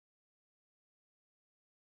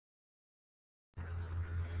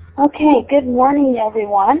Okay, good morning,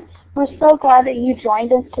 everyone. We're so glad that you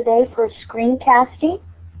joined us today for Screencasting.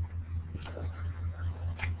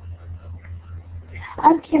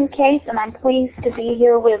 I'm Kim Case, and I'm pleased to be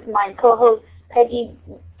here with my co-hosts Peggy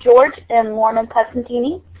George and Lorna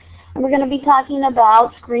Costantini. And we're going to be talking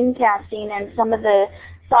about screencasting and some of the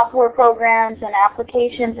software programs and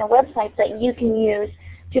applications and websites that you can use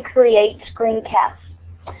to create screencasts.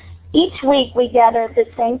 Each week we gather at the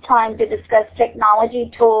same time to discuss technology,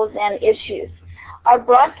 tools, and issues. Our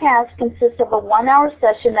broadcast consists of a 1-hour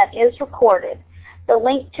session that is recorded. The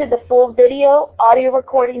link to the full video, audio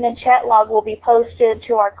recording, and chat log will be posted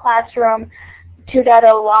to our Classroom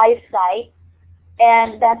 2.0 live site,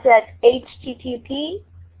 and that's at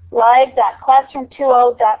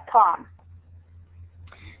http://live.classroom20.com.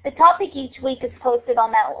 The topic each week is posted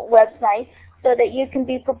on that website so that you can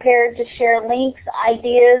be prepared to share links,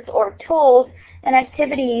 ideas, or tools and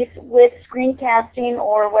activities with screencasting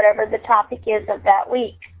or whatever the topic is of that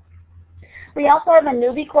week. We also have a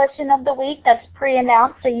newbie question of the week that's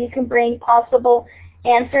pre-announced so you can bring possible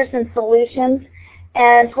answers and solutions.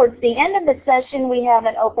 And towards the end of the session, we have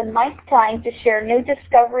an open mic time to share new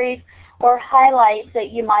discoveries or highlights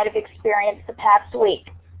that you might have experienced the past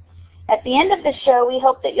week. At the end of the show, we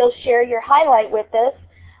hope that you'll share your highlight with us,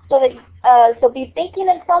 so be thinking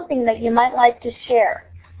of something that you might like to share.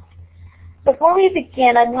 Before we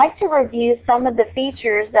begin, I'd like to review some of the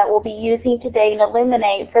features that we'll be using today in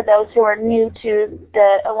Illuminate for those who are new to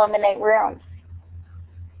the Illuminate rooms.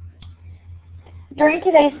 During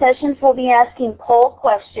today's sessions, we'll be asking poll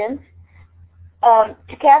questions. To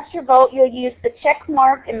cast your vote, you'll use the check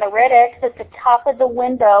mark and the red X at the top of the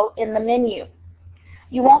window in the menu.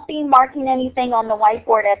 You won't be marking anything on the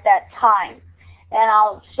whiteboard at that time. And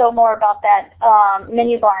I'll show more about that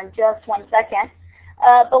menu bar in just 1 second.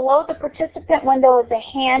 Below the participant window is a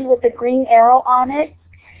hand with a green arrow on it.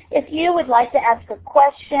 If you would like to ask a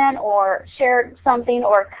question or share something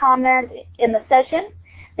or comment in the session,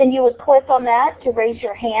 then you would click on that to raise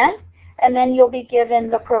your hand, and then you'll be given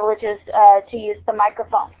the privileges to use the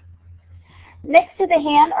microphone. Next to the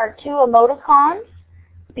hand are 2 emoticons,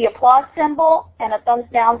 the applause symbol and a thumbs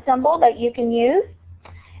down symbol that you can use.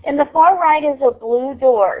 In the far right is a blue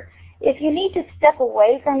door. If you need to step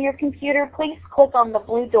away from your computer, please click on the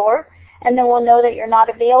blue door, and then we'll know that you're not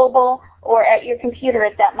available or at your computer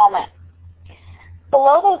at that moment.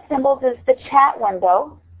 Below those symbols is the chat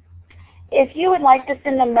window. If you would like to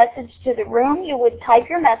send a message to the room, you would type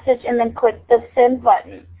your message and then click the send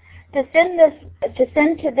button. To send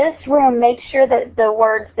to this room, make sure that the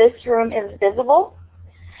words "this room" is visible.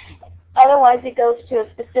 Otherwise, it goes to a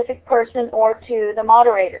specific person or to the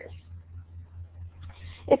moderators.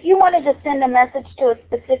 If you wanted to send a message to a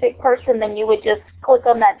specific person, then you would just click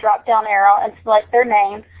on that drop-down arrow and select their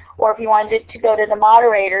name. Or if you wanted it to go to the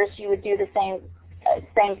moderators, you would do the same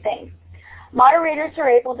thing. Moderators are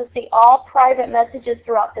able to see all private messages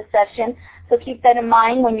throughout the session, so keep that in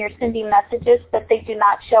mind when you're sending messages, but they do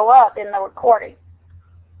not show up in the recording.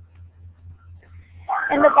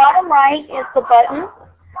 In the bottom right is the button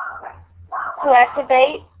to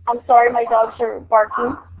activate. I'm sorry, my dogs are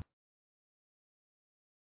barking.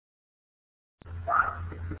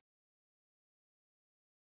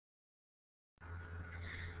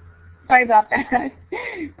 Sorry about that.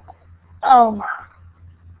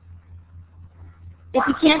 If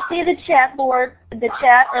you can't see the chat or the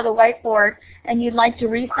whiteboard, and you'd like to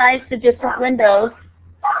resize the different windows,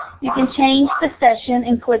 you can change the session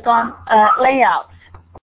and click on Layouts.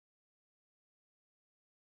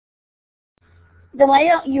 The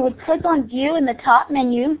layout, you would click on View in the top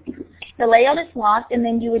menu. The layout is locked, and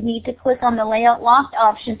then you would need to click on the Layout Locked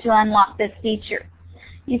option to unlock this feature.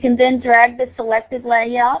 You can then drag the selected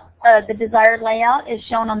layout, the desired layout is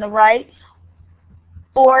shown on the right,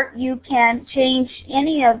 or you can change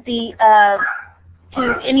any of the,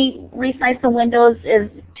 resize the windows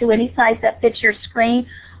to any size that fits your screen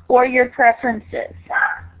or your preferences.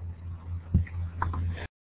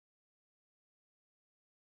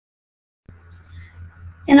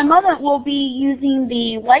 In a moment, we'll be using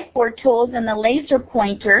the whiteboard tools and the laser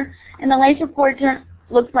pointer. And the laser pointer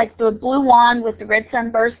looks like the blue wand with the red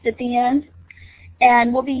sunburst at the end.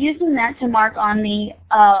 And we'll be using that to mark on the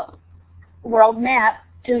world map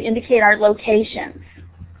to indicate our locations.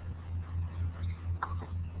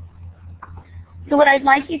 So what I'd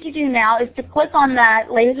like you to do now is to click on that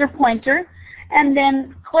laser pointer and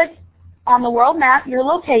then click on the world map, your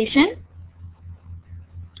location.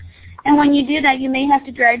 And when you do that, you may have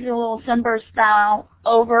to drag the little sunburst style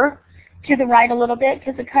over to the right a little bit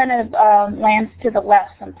because it kind of lands to the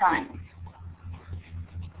left sometimes.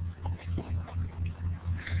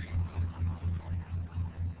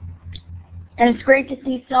 And it's great to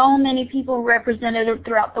see so many people represented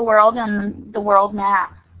throughout the world on the world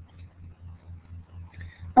map.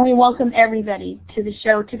 And we welcome everybody to the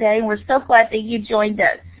show today, and we're so glad that you joined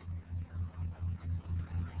us.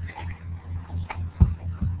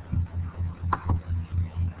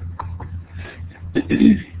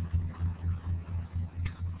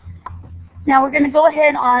 Now we're going to go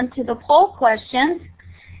ahead on to the poll questions,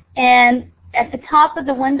 and at the top of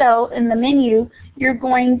the window in the menu, you're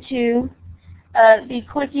going to be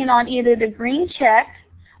clicking on either the green check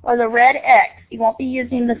or the red X. You won't be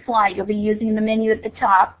using the slide. You'll be using the menu at the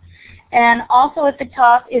top. And also at the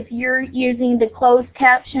top, if you're using the closed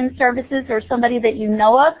caption services or somebody that you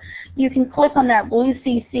know of, you can click on that blue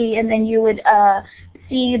CC, and then you would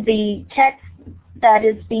see the text that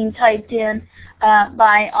is being typed in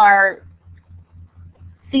by our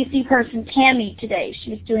CC person, Tammy, today.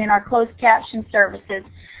 She's doing our closed caption services.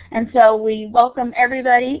 And so we welcome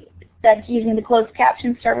everybody that's using the closed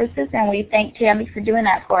caption services, and we thank Tammy for doing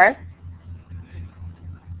that for us.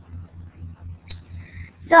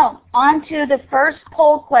 So, on to the first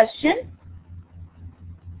poll question.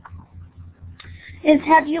 Is,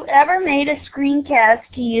 have you ever made a screencast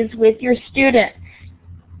to use with your students?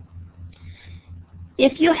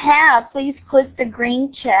 If you have, please click the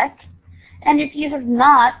green check. And if you have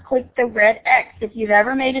not, click the red X if you've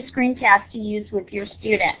ever made a screencast to use with your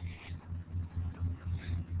students.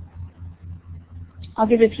 I'll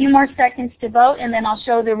give a few more seconds to vote, and then I'll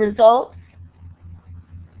show the results.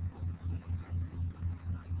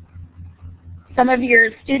 Some of your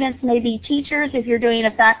students may be teachers if you're doing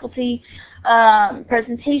a faculty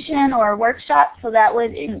presentation or a workshop, so that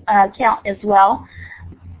would count as well.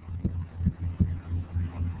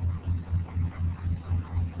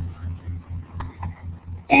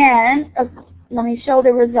 And let me show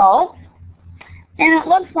the results. And it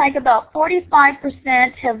looks like about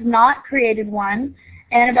 45% have not created one,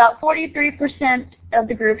 and about 43% of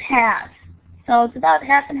the group has. So it's about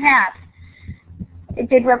half and half. A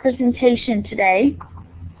good representation today.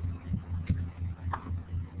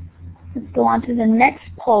 Let's go on to the next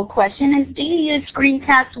poll question. Is, do you use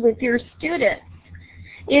screencasts with your students?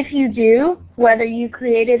 If you do, whether you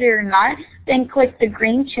created it or not, then click the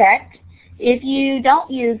green check. If you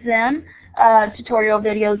don't use them, tutorial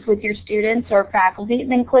videos with your students or faculty,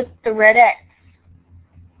 then click the red X.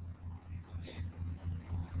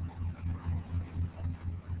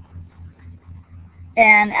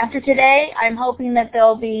 And after today, I'm hoping that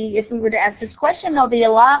there'll be, if we were to ask this question, there'll be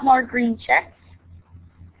a lot more green checks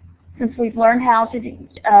since we've learned how to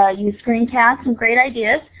use screencasts, some great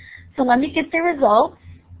ideas. So let me get the results.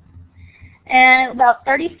 And about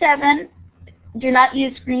 37 do not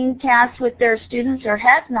use screencasts with their students or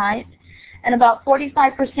have not, and about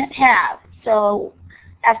 45% have. So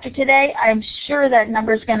after today, I'm sure that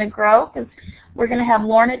number is going to grow because we're going to have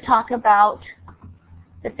Lorna talk about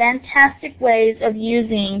the fantastic ways of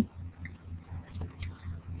using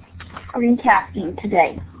screencasting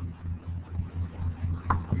today.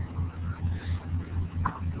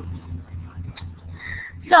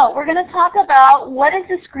 So we're going to talk about what is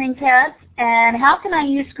a screencast and how can I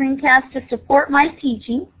use screencasts to support my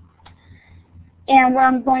teaching. And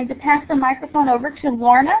I'm going to pass the microphone over to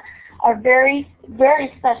Lorna, our very,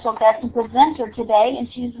 very special guest and presenter today, and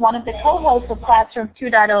she's one of the co-hosts of Classroom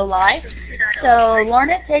 2.0 Live. So,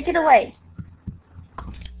 Lorna, take it away.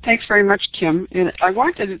 Thanks very much, Kim. And I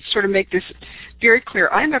wanted to sort of make this very clear.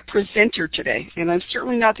 I'm a presenter today, and I'm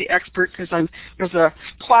certainly not the expert because there's a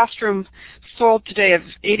classroom full today of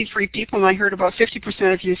 83 people, and I heard about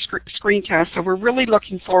 50% of you screencast. So we're really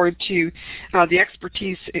looking forward to the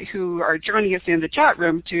expertise who are joining us in the chat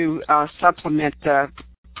room to supplement the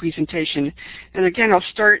presentation. And again, I'll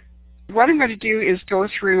start. What I'm going to do is go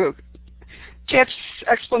through tips,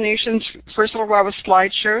 explanations, first a little while with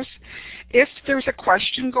slideshows. If there's a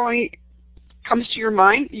question comes to your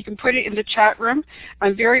mind, you can put it in the chat room.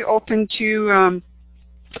 I'm very open to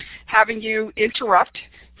having you interrupt.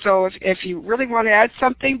 So if you really want to add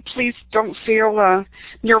something, please don't feel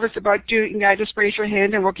nervous about doing that. Just raise your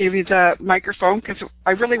hand and we'll give you the microphone because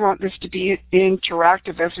I really want this to be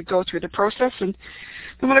interactive as we go through the process. And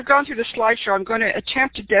when I've gone through the slideshow, I'm going to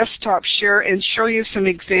attempt to desktop share and show you some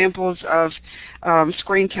examples of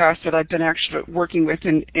screencasts that I've been actually working with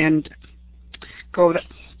and go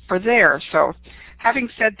for there. So having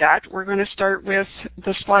said that, we're going to start with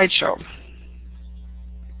the slideshow.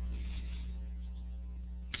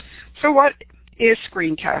 So what is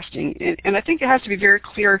screencasting? And I think it has to be very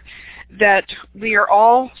clear that we are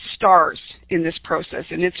all stars in this process,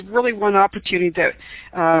 and it's really one opportunity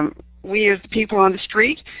that we as the people on the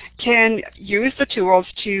street can use the tools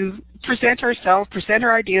to present ourselves, present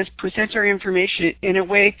our ideas, present our information in a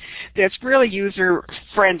way that's really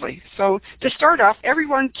user-friendly. So to start off,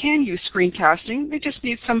 everyone can use screencasting. They just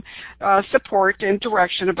need some support and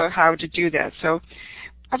direction about how to do that. So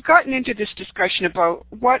I've gotten into this discussion about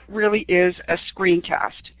what really is a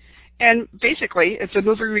screencast. And basically, it's a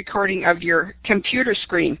movie recording of your computer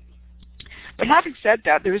screen. But having said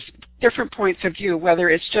that, there's different points of view, whether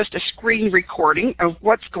it's just a screen recording of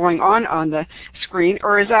what's going on the screen,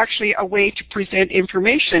 or is actually a way to present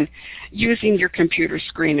information using your computer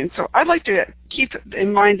screen. And so I'd like to keep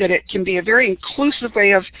in mind that it can be a very inclusive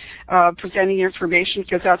way of presenting information,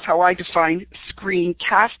 because that's how I define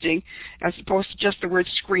screencasting, as opposed to just the word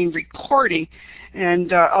screen recording.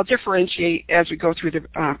 And I'll differentiate as we go through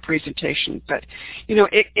the presentation. But,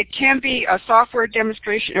 it can be a software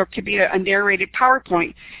demonstration, or it could be a narrated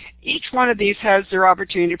PowerPoint. Each one of these has their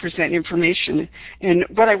opportunity to present information. And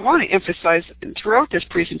what I want to emphasize throughout this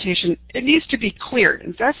presentation, it needs to be clear.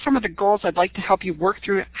 And that's some of the goals I'd like to help you work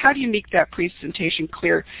through. How do you make that presentation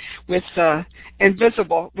clear with and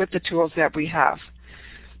visible with the tools that we have?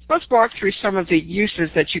 Let's walk through some of the uses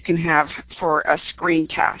that you can have for a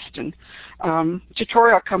screencast. And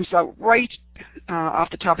tutorial comes out right off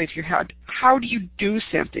the top of your head. How do you do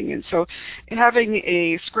something? And so having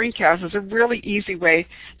a screencast is a really easy way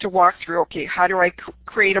to walk through, okay, how do I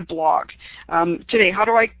create a blog? Today, how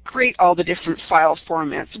do I create all the different file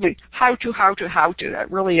formats? I mean, how to. That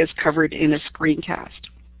really is covered in a screencast.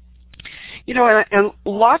 And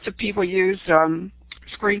lots of people use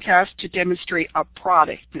screencast to demonstrate a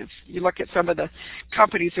product. If you look at some of the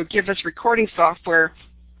companies who give us recording software,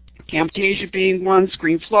 Camtasia being one,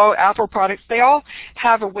 ScreenFlow, Apple products, they all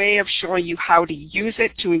have a way of showing you how to use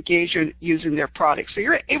it to engage in using their products. So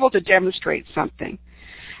you're able to demonstrate something.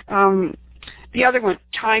 The other one,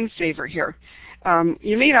 time saver here.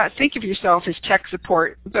 You may not think of yourself as tech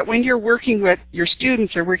support, but when you're working with your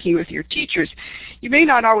students or working with your teachers, you may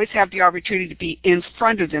not always have the opportunity to be in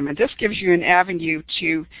front of them, and this gives you an avenue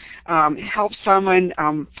to help someone.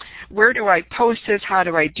 Where do I post this? How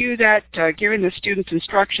do I do that? Giving the students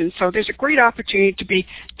instructions. So there's a great opportunity to be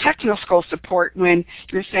technical support when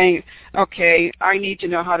you're saying, okay, I need to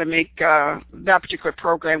know how to make that particular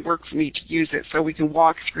program work for me to use it, so we can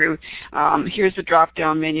walk through. Here's the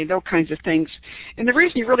drop-down menu, those kinds of things. And the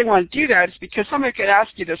reason you really want to do that is because somebody could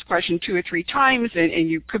ask you this question 2 or 3 times, and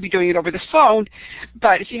you could be doing it over the phone,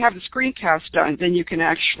 but if you have the screencast done, then you can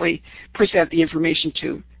actually present the information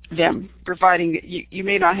to them, providing that you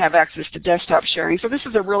may not have access to desktop sharing. So this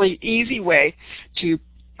is a really easy way to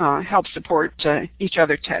help support each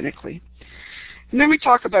other technically. And then we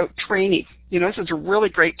talk about training. This is a really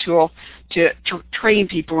great tool to train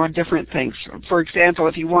people on different things. For example,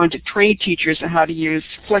 if you wanted to train teachers on how to use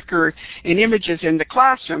Flickr and images in the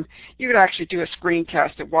classroom, you could actually do a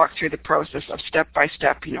screencast that walks through the process of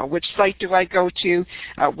step-by-step. Which site do I go to?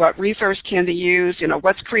 What resource can they use?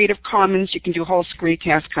 What's Creative Commons? You can do a whole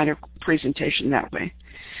screencast kind of presentation that way.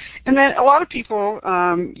 And then a lot of people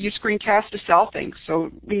use screencasts to sell things.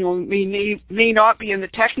 So, we may not be in the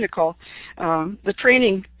technical, the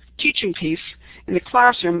training teaching piece in the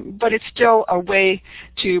classroom, but it's still a way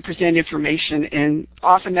to present information, and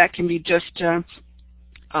often that can be just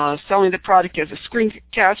selling the product as a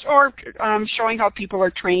screencast, or showing how people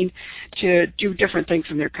are trained to do different things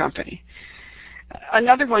in their company.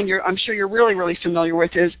 Another one I'm sure you're really, really familiar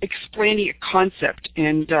with is explaining a concept,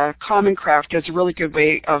 and Common Craft is a really good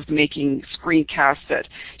way of making screencasts that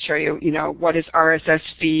show you, what is RSS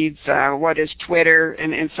feeds, what is Twitter,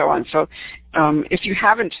 and so on. So if you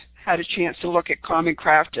haven't had a chance to look at Common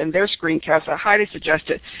Craft and their screencasts, I highly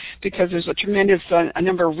suggest it, because there's a tremendous a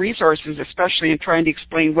number of resources, especially in trying to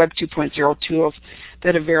explain Web 2.0 tools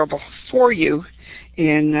that are available for you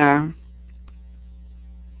in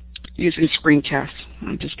using screencasts.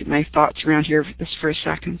 I'll just get my thoughts around here just for a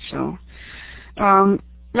second. So the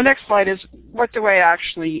next slide is, what do I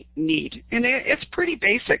actually need? And it's pretty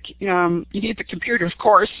basic. You need the computer, of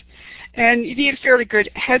course, and you need a fairly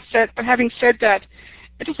good headset. But having said that,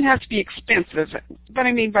 it doesn't have to be expensive. What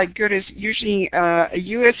I mean by good is usually a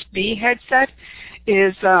USB headset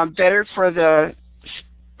is better for the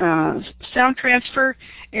sound transfer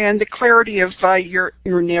and the clarity of your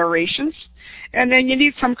narrations. And then you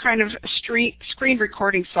need some kind of screen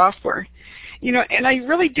recording software. And I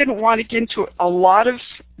really didn't want to get into a lot of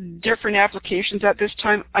different applications at this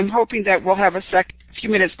time. I'm hoping that we'll have a few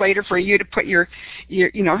minutes later for you to put your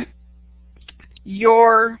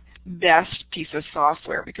best piece of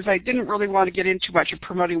software, because I didn't really want to get into much of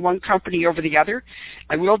promoting one company over the other.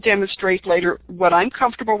 I will demonstrate later what I'm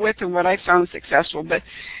comfortable with and what I found successful, but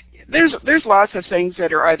there's lots of things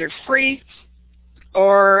that are either free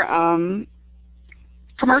or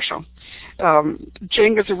commercial.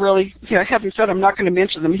 Jing is a really, having said I'm not going to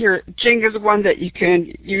mention them here, Jing is one that you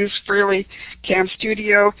can use freely. Cam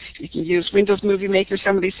Studio, you can use Windows Movie Maker,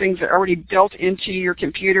 some of these things are already built into your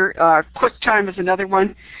computer. QuickTime is another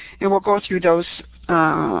one, and we'll go through those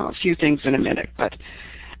few things in a minute. But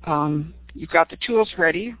you've got the tools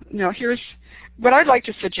ready. Now here's what I'd like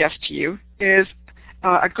to suggest to you is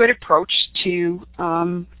a good approach to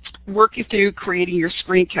working through creating your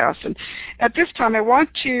screencast. And at this time, I want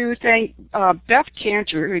to thank Beth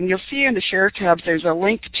Cantor, and you'll see in the share tabs there's a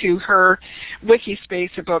link to her wiki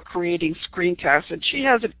space about creating screencasts. And she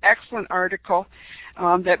has an excellent article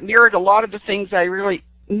that mirrored a lot of the things I really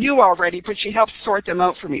knew already, but she helped sort them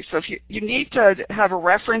out for me. So if you need to have a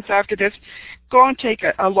reference after this, go and take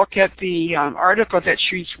a look at the article that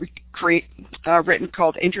she's written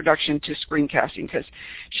called Introduction to Screencasting, because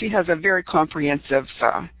she has a very comprehensive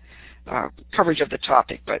coverage of the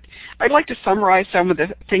topic. But I'd like to summarize some of the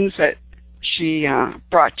things that she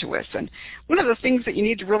brought to us. And one of the things that you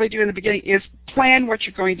need to really do in the beginning is plan what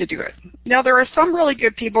you're going to do it. Now, there are some really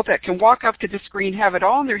good people that can walk up to the screen, have it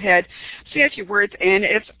all in their head, say a few words, and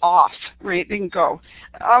it's off, right? They can go.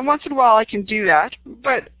 Once in a while I can do that,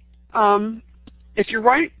 but if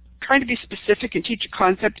you're trying to be specific and teach a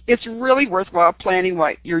concept, it's really worthwhile planning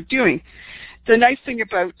what you're doing. The nice thing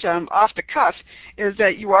about off the cuff is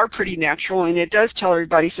that you are pretty natural, and it does tell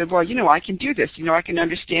everybody, well, I can do this, I can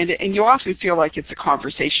understand it, and you often feel like it's a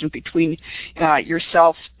conversation between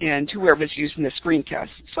yourself and whoever's using the screencast.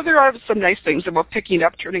 So there are some nice things about picking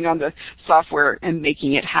up, turning on the software, and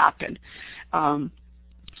making it happen.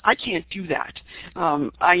 I can't do that.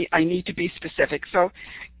 I need to be specific. So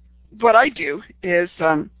what I do is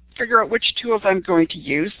figure out which tools I'm going to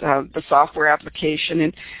use, the software application,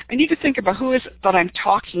 and I need to think about who is that I'm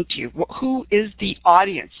talking to. Who is the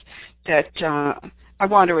audience that I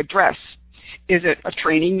want to address? Is it a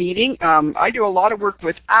training meeting? I do a lot of work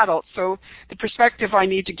with adults, so the perspective I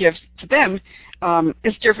need to give to them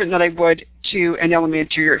is different than I would to an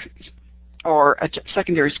elementary or a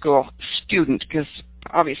secondary school student, because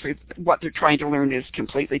obviously what they're trying to learn is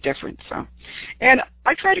completely different. So, and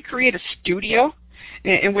I try to create a studio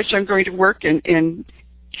in which I'm going to work, and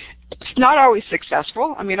it's not always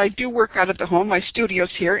successful. I mean, I do work out of the home. My studio's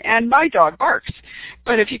here, and my dog barks.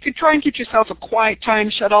 But if you could try and get yourself a quiet time,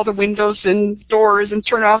 shut all the windows and doors, and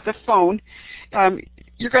turn off the phone,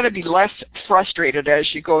 you're going to be less frustrated as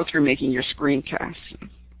you go through making your screencasts.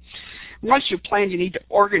 Once you've planned, you need to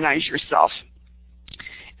organize yourself.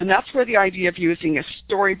 And that's where the idea of using a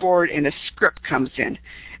storyboard and a script comes in.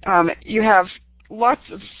 You have lots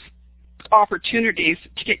of opportunities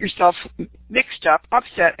to get yourself mixed up,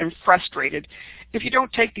 upset, and frustrated if you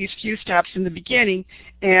don't take these few steps in the beginning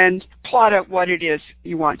and plot out what it is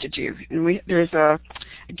you want to do. And there's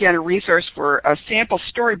again, a resource for a sample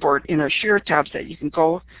storyboard in our share tabs that you can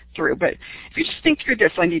go through. But if you just think through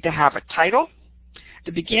this, I need to have a title,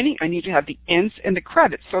 the beginning, I need to have the ends and the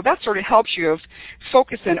credits. So that sort of helps you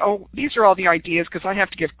focus in, these are all the ideas, because I have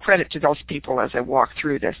to give credit to those people as I walk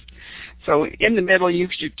through this. So in the middle, you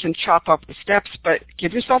can chop up the steps, but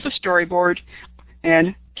give yourself a storyboard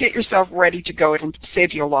and get yourself ready to go. It'll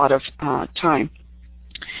save you a lot of time.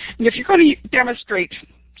 And if you're going to demonstrate,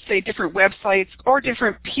 say, different websites or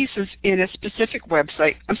different pieces in a specific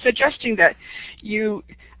website, I'm suggesting that you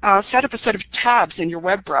set up a set of tabs in your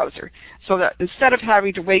web browser so that instead of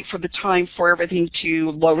having to wait for the time for everything to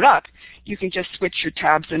load up, you can just switch your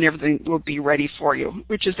tabs and everything will be ready for you,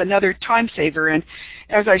 which is another time saver. And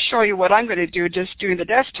as I show you what I'm going to do just doing the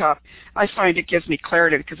desktop, I find it gives me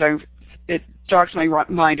clarity because it jogs my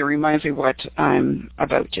mind and reminds me what I'm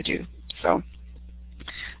about to do. So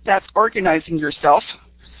that's organizing yourself.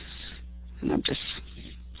 And I'm just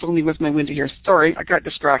fooling with my window here. Sorry, I got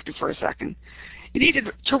distracted for a second. You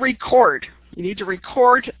need to record. You need to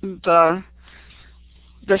record the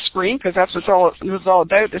screen, because that's what it was all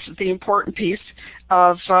about. This is the important piece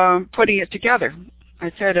of putting it together.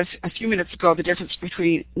 I said a few minutes ago the difference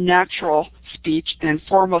between natural speech and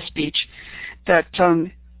formal speech, that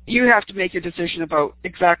you have to make a decision about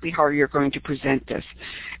exactly how you're going to present this.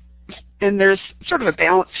 And there's sort of a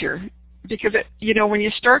balance here, because when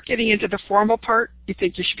you start getting into the formal part, you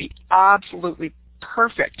think you should be absolutely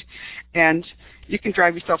perfect, and you can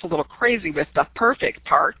drive yourself a little crazy with the perfect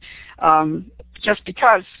part, just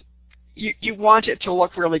because you want it to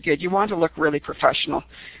look really good. You want to look really professional,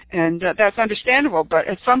 and that's understandable, but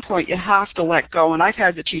at some point you have to let go, and I've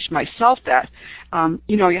had to teach myself that.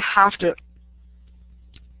 You have to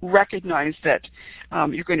recognize that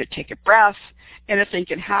you're going to take a breath, anything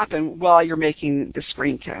can happen while you're making the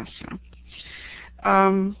screencast.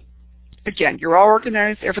 So, again, you're all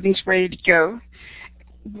organized, everything's ready to go.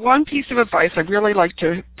 One piece of advice I'd really like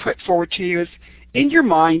to put forward to you is, in your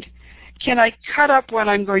mind, can I cut up what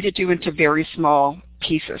I'm going to do into very small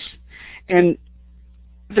pieces? And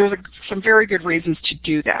there's some very good reasons to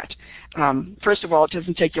do that. First of all, it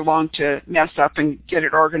doesn't take you long to mess up and get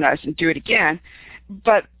it organized and do it again.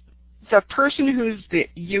 But the person who's the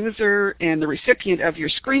user and the recipient of your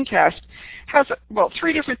screencast has, well,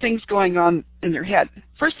 3 different things going on in their head.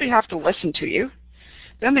 First, they have to listen to you.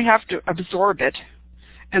 Then they have to absorb it.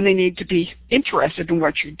 And they need to be interested in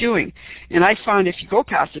what you're doing. And I find if you go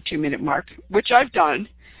past the 2-minute mark, which I've done,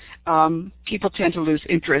 people tend to lose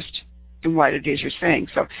interest in what it is you're saying.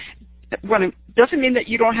 So it doesn't mean that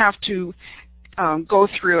you don't have to go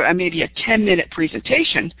through maybe a 10-minute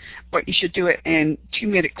presentation, but you should do it in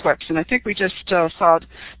 2-minute clips. And I think we just saw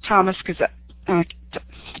Thomas, because I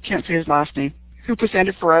can't say his last name, who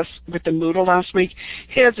presented for us with the Moodle last week.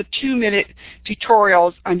 He has a 2-minute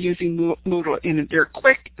tutorials on using Moodle, and they're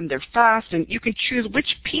quick and they're fast, and you can choose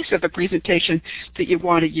which piece of the presentation that you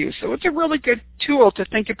want to use. So it's a really good tool to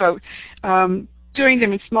think about doing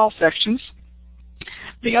them in small sections.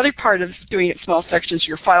 The other part of doing it in small sections,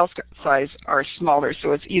 your file size are smaller,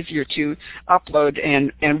 so it's easier to upload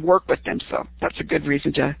and work with them. So that's a good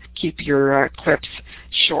reason to keep your clips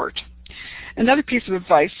short. Another piece of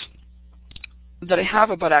advice that I have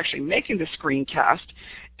about actually making the screencast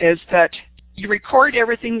is that you record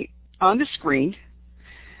everything on the screen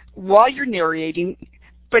while you're narrating,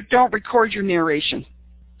 but don't record your narration.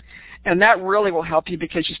 And that really will help you,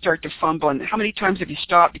 because you start to fumble. And how many times have you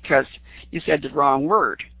stopped because you said the wrong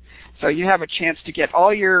word? So you have a chance to get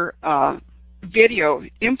all your video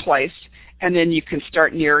in place, and then you can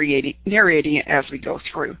start narrating it as we go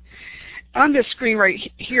through. On this screen right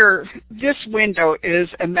here, this window is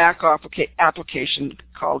a Mac application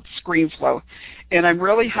called ScreenFlow, and I'm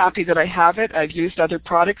really happy that I have it. I've used other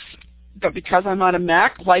products, but because I'm on a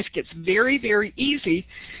Mac, life gets very, very easy,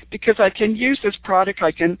 because I can use this product.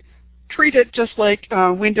 I can treat it just like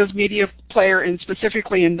Windows Media Player, and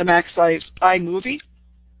specifically in the Mac size iMovie.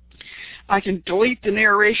 I can delete the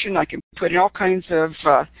narration. I can put in all kinds of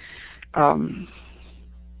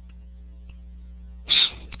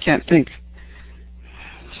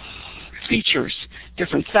features,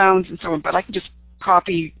 different sounds and so on, but I can just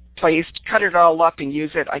copy, paste, cut it all up and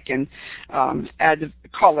use it. I can add the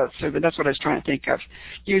call-outs, so that's what I was trying to think of,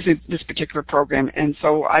 using this particular program. And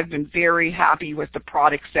so I've been very happy with the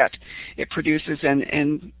products that it produces,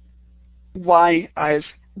 and why I've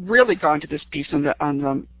really gone to this piece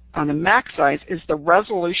on the Mac size is the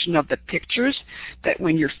resolution of the pictures, that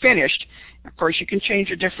when you're finished, of course you can change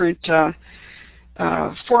your different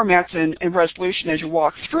formats and resolution as you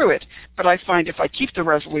walk through it, but I find if I keep the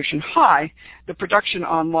resolution high, the production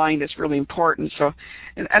online is really important. So,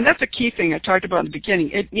 and that's a key thing I talked about in the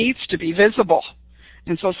beginning. It needs to be visible.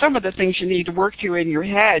 And so some of the things you need to work through in your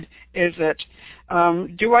head is that,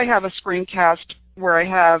 do I have a screencast where I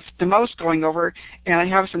have the mouse going over and I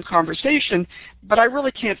have some conversation, but I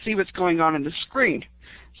really can't see what's going on the screen?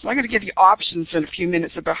 So I'm going to give you options in a few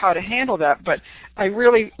minutes about how to handle that, but I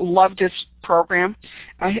really love this program.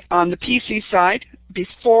 On the PC side,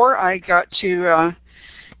 before I got to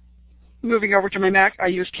moving over to my Mac, I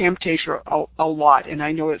use Camtasia a lot, and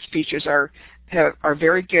I know its features are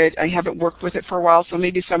very good. I haven't worked with it for a while, so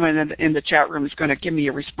maybe someone in the chat room is going to give me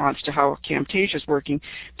a response to how Camtasia is working.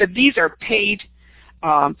 But these are paid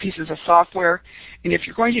pieces of software, and if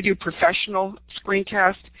you're going to do professional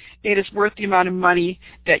screencast, it is worth the amount of money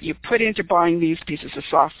that you put into buying these pieces of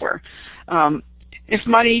software. If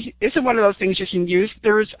money isn't one of those things you can use,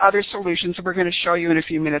 there's other solutions, and we're going to show you in a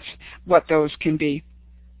few minutes what those can be.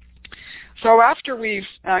 So after we've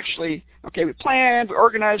actually, we planned, we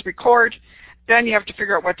organized, record, then you have to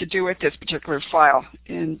figure out what to do with this particular file.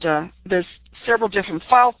 And there's several different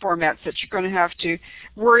file formats that you're going to have to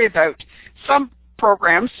worry about. Some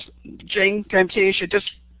programs, Camtasia, just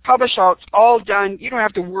publish out, it's all done. You don't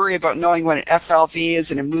have to worry about knowing what an FLV is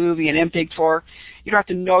in a movie, an MPEG-4. You don't have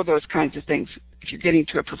to know those kinds of things. If you're getting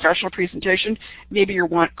to a professional presentation, maybe you're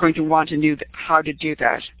going to want to know how to do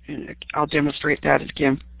that. And I'll demonstrate that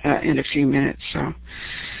again in a few minutes. So,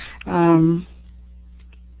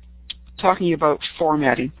 talking about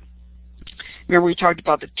formatting. Remember we talked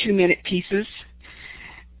about the 2-minute pieces?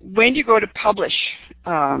 When you go to publish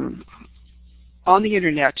on the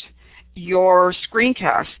internet your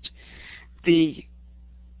screencast, the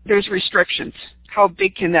there's restrictions. How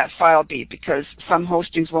big can that file be? Because some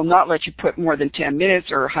hostings will not let you put more than 10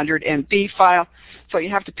 minutes or 100 MB file. So you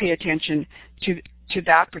have to pay attention to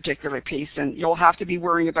that particular piece, and you'll have to be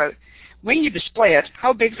worrying about when you display it,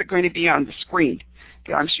 how big is it going to be on the screen?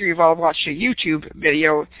 I'm sure you've all watched a YouTube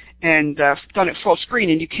video and done it full screen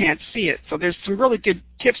and you can't see it. So there's some really good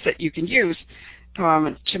tips that you can use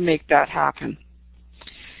to make that happen.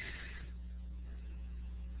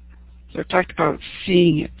 So I talked about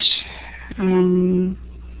seeing it.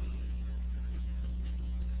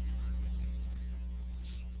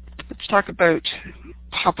 Let's talk about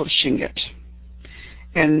publishing it.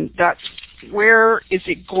 And that's where is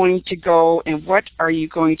it going to go and what are you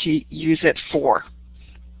going to use it for?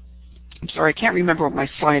 I'm sorry, I can't remember what my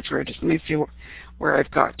slides were. Just let me see where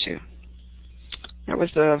I've got to. That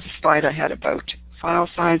was the slide I had about file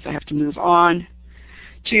size. I have to move on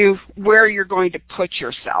to where you're going to put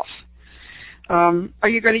yourself. Are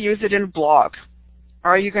you going to use it in a blog?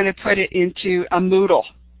 Are you going to put it into a Moodle?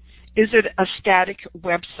 Is it a static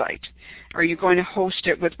website? Are you going to host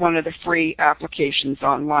it with one of the free applications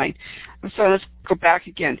online? So let's go back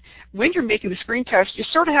again. When you're making the screencast, you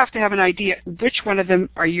sort of have to have an idea which one of them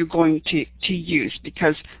are you going to use,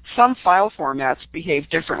 because some file formats behave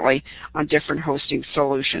differently on different hosting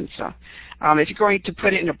solutions. So if you're going to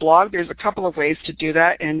put it in a blog, there's a couple of ways to do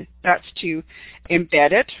that, and that's to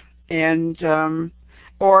embed it and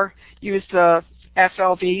or use the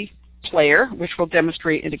FLV player, which will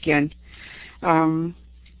demonstrate it again.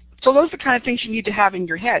 So those are the kind of things you need to have in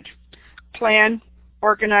your head. Plan,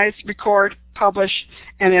 organize, record, publish,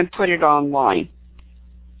 and then put it online.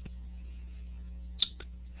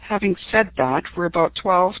 Having said that, we're about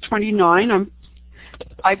 12:29.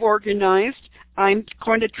 I've organized. I'm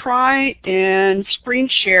going to try and screen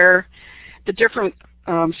share the different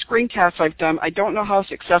screencasts I've done. I don't know how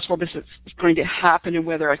successful this is going to happen and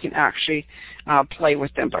whether I can actually play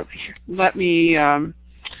with them. But let me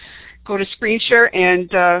go to screen share, and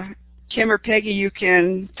Kim or Peggy, you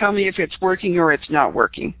can tell me if it's working or it's not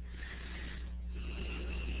working.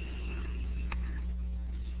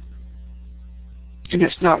 And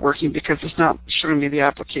it's not working because it's not showing me the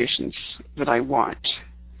applications that I want.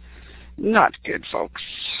 Not good, folks.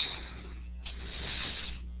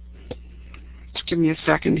 Just give me a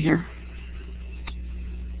second here.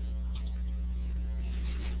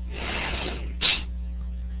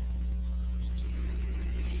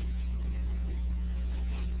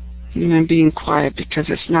 And I'm being quiet because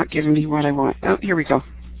it's not giving me what I want. Oh, here we go.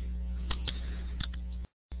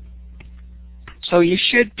 So you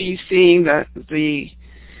should be seeing the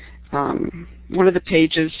one of the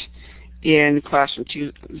pages in Classroom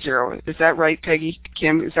 2.0. Is that right, Peggy?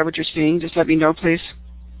 Kim, is that what you're seeing? Just let me know, please.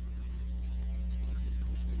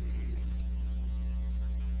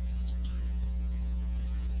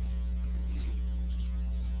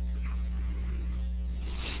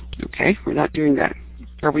 Okay, we're not doing that.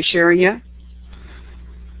 Are we sharing yet?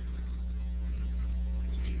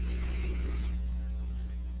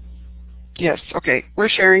 Yes, okay, we're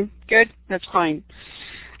sharing. Good, that's fine.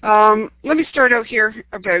 Let me start out here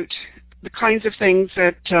about the kinds of things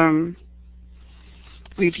that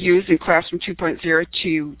we've used in Classroom 2.0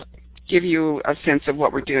 to give you a sense of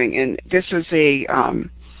what we're doing. And this is a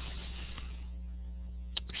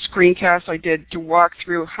screencast I did to walk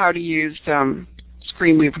through how to use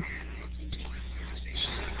Screenweaver.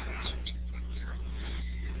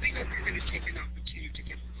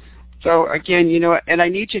 So again, you know, and I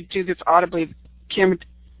need to do this audibly. Kim,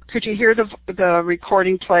 could you hear the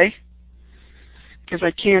recording play? Because I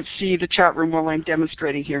can't see the chat room while I'm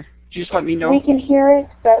demonstrating here. Could you just let me know? We can hear it,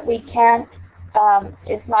 but we can't.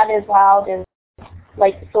 It's not as loud as,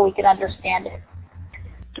 like, so we can understand it.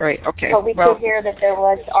 Right. Okay. But we could hear that there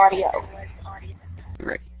was audio.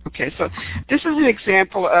 Right. Okay. So this is an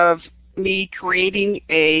example of me creating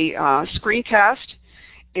a screencast,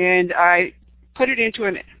 and I put it into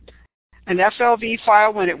an FLV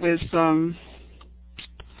file when it was,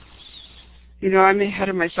 you know, I'm ahead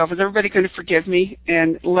of myself. Is everybody going to forgive me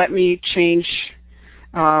and let me change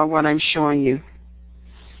what I'm showing you?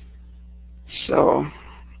 So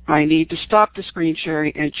I need to stop the screen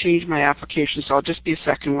sharing and change my application. So I'll just be a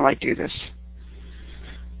second while I do this.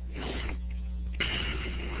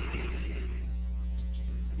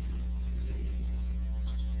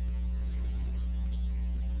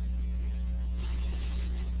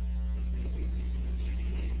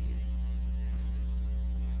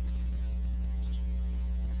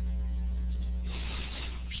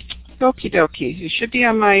 Okie dokie. You should be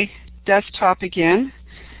on my desktop again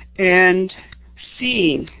and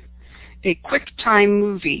seeing a QuickTime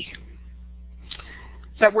movie.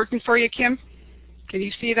 Is that working for you, Kim? Can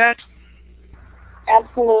you see that?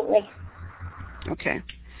 Absolutely. Okay.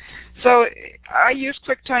 So I use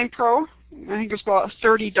QuickTime Pro. I think it's about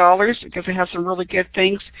 $30 because it has some really good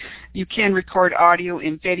things. You can record audio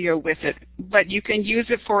and video with it, but you can use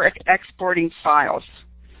it for exporting files.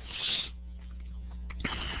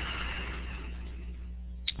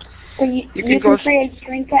 So you can create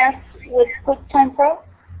screencasts with QuickTime Pro?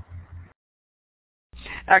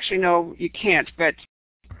 Actually, no, you can't, but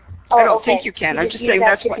Oh, I don't okay. think you can. I'm just saying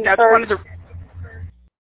that's one of the...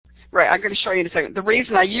 Right, I'm going to show you in a second. The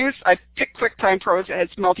reason I picked QuickTime Pro is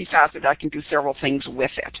it's multifaceted. I can do several things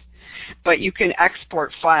with it. But you can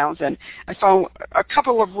export files, and I found a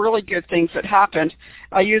couple of really good things that happened.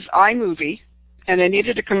 I used iMovie, and I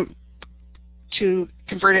needed to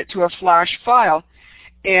convert it to a Flash file,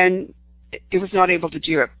 and it was not able to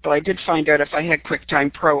do it. But I did find out if I had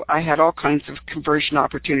QuickTime Pro, I had all kinds of conversion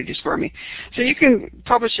opportunities for me. So you can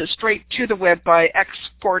publish it straight to the web by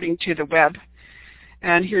exporting to the web.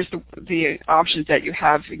 And here's the options that you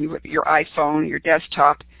have: your iPhone, your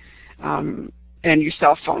desktop, and your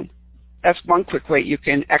cell phone. That's one quick way you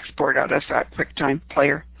can export out of that QuickTime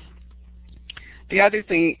player. The other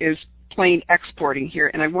thing is plain exporting here,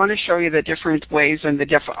 and I want to show you the different ways and the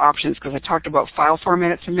different options because I talked about file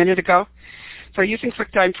formats a minute ago. So using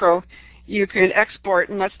QuickTime Pro, you can export,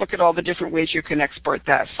 and let's look at all the different ways you can export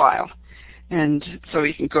that file. And so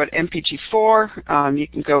you can go to MPG4, you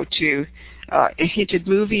can go to a hinted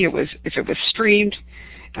movie if it was streamed,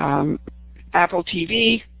 Apple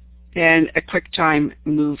TV, and a QuickTime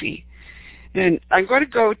movie. And I'm going to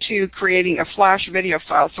go to creating a Flash video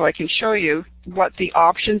file so I can show you what the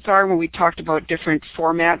options are when we talked about different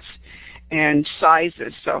formats and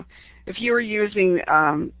sizes. So if you were using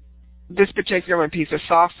this particular piece of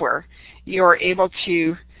software, you are able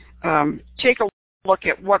to take a look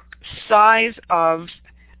at what size of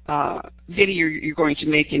video you're going to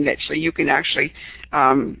make in it. So you can actually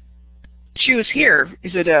choose here.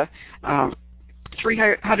 Is it a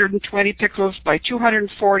 320 pixels by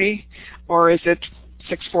 240, or is it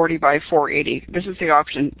 640 by 480? This is the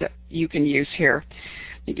option that you can use here.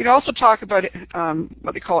 You can also talk about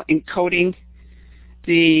what they call encoding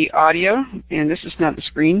the audio, and this is not the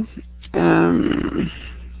screen. I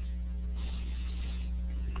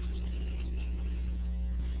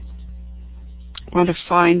want to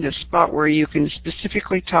find the spot where you can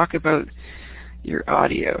specifically talk about your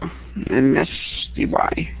audio, and that's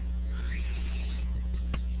why.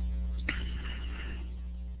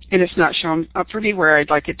 And it's not showing up for me where I'd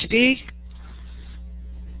like it to be.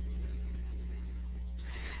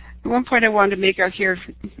 At one point I wanted to make out here,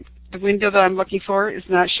 the window that I'm looking for is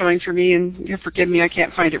not showing for me, and you forgive me, I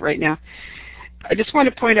can't find it right now. I just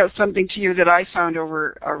want to point out something to you that I found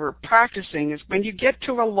over practicing is when you get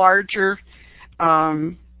to a larger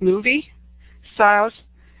movie styles,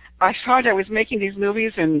 I found I was making these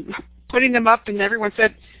movies and putting them up, and everyone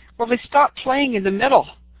said, well, they stopped playing in the middle.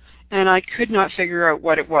 And I could not figure out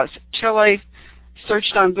what it was till I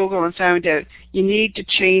searched on Google and found out you need to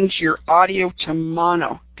change your audio to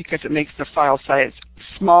mono because it makes the file size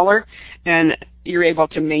smaller, and you're able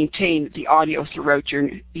to maintain the audio throughout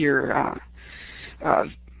your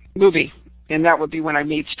movie. And that would be when I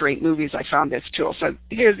made straight movies. I found this tool. So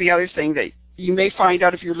here's the other thing that you may find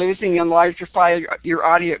out if you're losing a larger file, your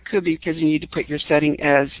audio. It could be because you need to put your setting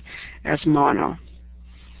as mono.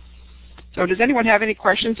 So does anyone have any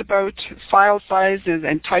questions about file sizes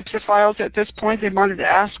and types of files at this point they wanted to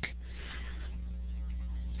ask?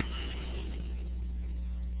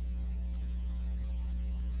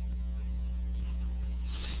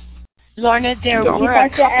 Lorna, there were a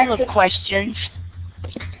couple of questions.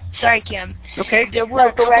 Sorry, Kim. Okay. There were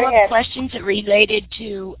a couple of questions that related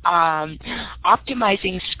to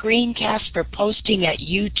optimizing screencasts for posting at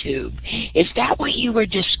YouTube. Is that what you were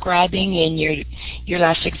describing in your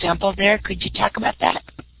last example there? Could you talk about that?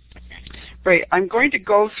 Right. I'm going to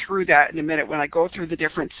go through that in a minute when I go through the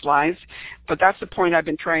different slides, but that's the point I've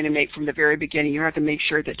been trying to make from the very beginning. You have to make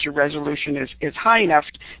sure that your resolution is high enough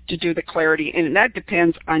to do the clarity, and that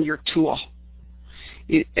depends on your tool.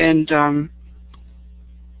 And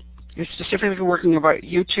you're specifically working about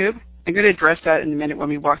YouTube. I'm going to address that in a minute when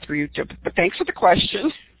we walk through YouTube. But thanks for the question.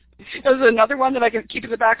 Is there another one that I can keep in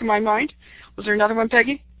the back of my mind? Was there another one,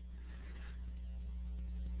 Peggy?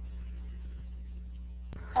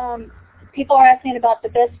 People are asking about the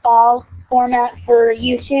best file format for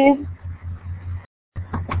YouTube.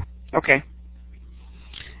 Okay.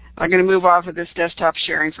 I'm going to move off of this desktop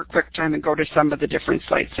sharing for QuickTime and go to some of the different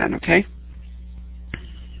sites then, okay?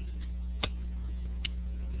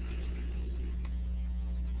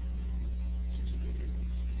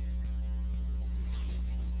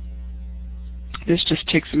 This just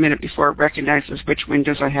takes a minute before it recognizes which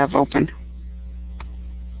windows I have open.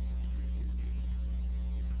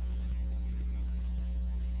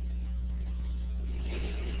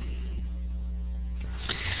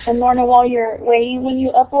 And Lorna, while you're waiting, when you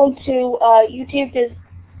upload to YouTube,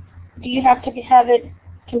 do you have to have it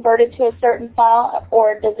converted to a certain file,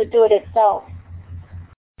 or does it do it itself?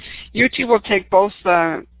 YouTube will take both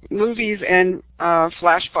movies and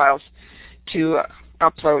flash files to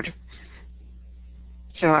upload.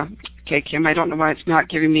 So, okay, Kim, I don't know why it's not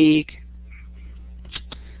giving me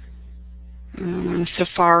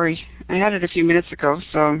Safari. I had it a few minutes ago,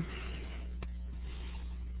 so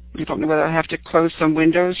I don't know whether I have to close some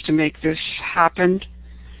windows to make this happen.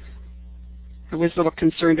 I was a little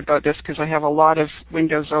concerned about this because I have a lot of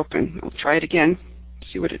windows open. I'll try it again,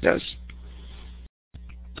 see what it does.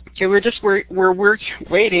 Okay, we're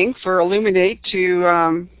waiting for Illuminate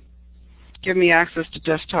to give me access to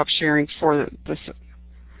desktop sharing for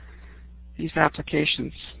these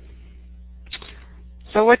applications.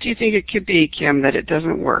 So what do you think it could be, Kim, that it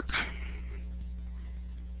doesn't work?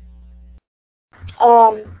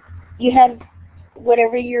 You had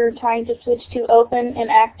whatever you're trying to switch to open and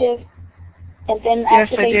active, and then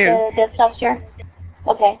activate the desktop share?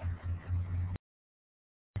 Okay.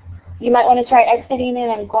 You might want to try exiting it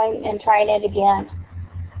and going and trying it again.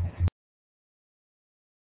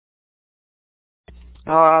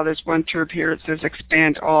 Oh, there's one tab here. It says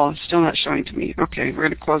expand all. Still not showing to me. Okay, we're going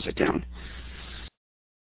to close it down.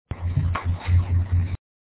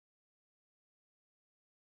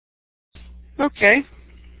 Okay.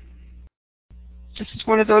 This is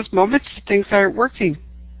one of those moments things aren't working.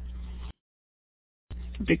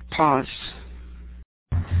 Big pause.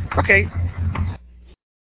 Okay.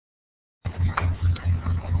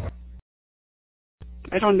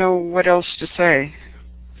 I don't know what else to say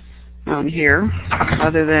on here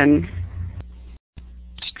other than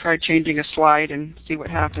just try changing a slide and see what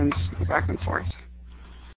happens back and forth.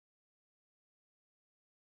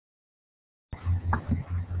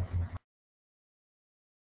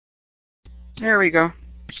 There we go.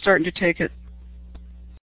 Starting to take it.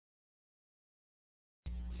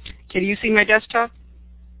 Can you see my desktop?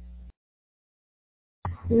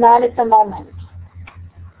 Not at the moment.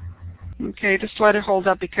 Okay, just let it hold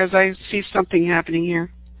up because I see something happening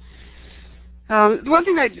here. The one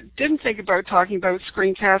thing I didn't think about talking about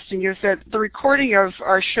screencasting is that the recording of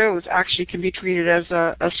our shows actually can be treated as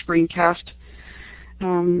a screencast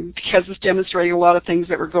because it's demonstrating a lot of things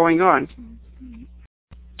that were going on.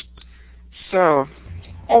 So.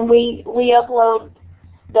 And we upload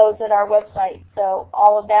those at our website. So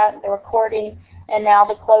all of that, the recording, and now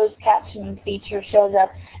the closed captioning feature shows up.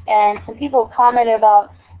 And some people commented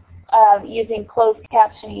about using closed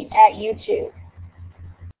captioning at YouTube.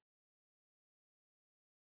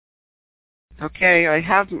 Okay,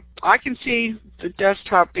 I can see the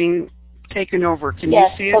desktop being taken over. Can you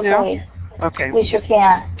see it now? Okay. We sure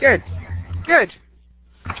can. Good. Good.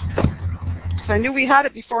 So I knew we had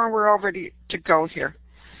it before and we're all ready to go here.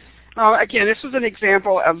 Again, this was an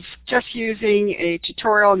example of just using a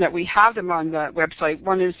tutorial, and that we have them on the website.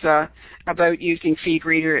 One is about using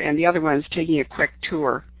FeedReader, and the other one is taking a quick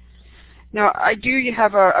tour. Now, I do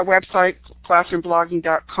have a website,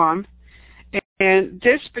 classroomblogging.com, and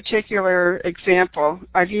this particular example,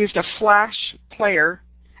 I've used a flash player,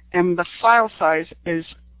 and the file size is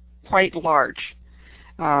quite large.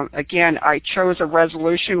 Again, I chose a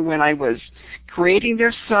resolution when I was creating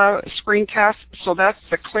this screencast, so that's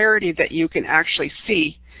the clarity that you can actually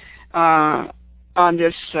see on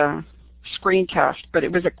this screencast. But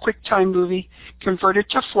it was a QuickTime movie converted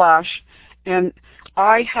to Flash, and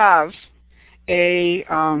I have a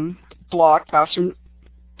blog,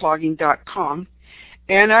 classroomblogging.com,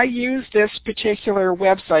 and I use this particular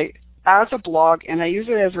website as a blog, and I use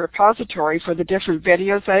it as a repository for the different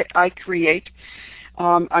videos I create.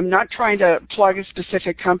 I'm not trying to plug a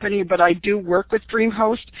specific company, but I do work with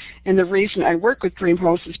DreamHost, and the reason I work with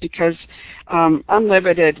DreamHost is because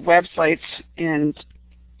unlimited websites and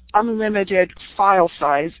unlimited file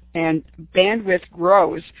size and bandwidth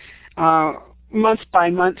grows month by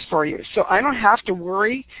month for you. So I don't have to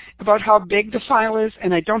worry about how big the file is,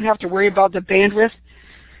 and I don't have to worry about the bandwidth.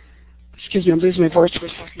 Excuse me, I'm losing my voice for a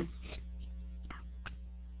second.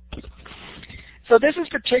 So this is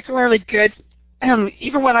particularly good.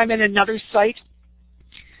 Even when I'm in another site,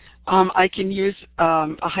 I can use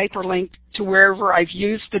a hyperlink to wherever I've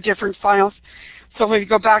used the different files. So when we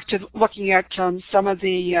go back to looking at some of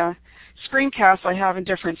the screencasts I have in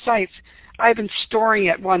different sites, I've been storing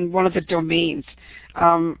at one of the domains.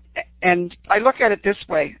 And I look at it this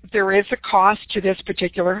way. There is a cost to this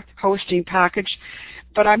particular hosting package,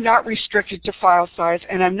 but I'm not restricted to file size,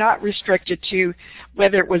 and I'm not restricted to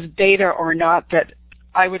whether it was beta or not, that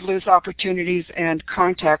I would lose opportunities and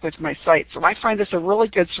contact with my site. So I find this a really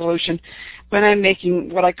good solution when I'm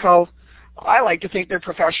making what I like to think they're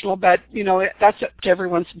professional, but that's up to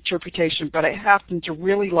everyone's interpretation, but I happen to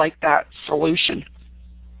really like that solution.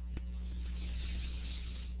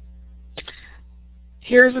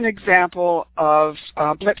 Here's an example of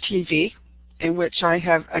Blip TV, in which I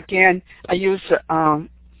have, again, I use a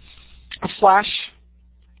Flash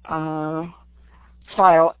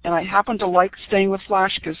file, and I happen to like staying with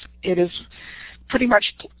Flash because it is pretty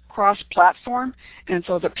much cross-platform, and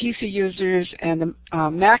so the PC users and the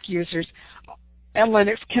Mac users and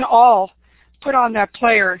Linux can all put on that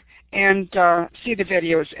player and see the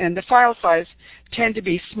videos, and the file size tend to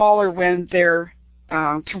be smaller when they're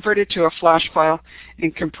converted to a Flash file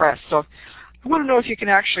and compressed. So I want to know if you can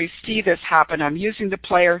actually see this happen. I'm using the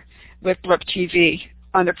player with Blip TV.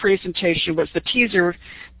 On the presentation was the teaser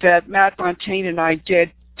that Matt Fontaine and I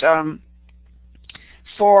did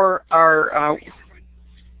for our... I'm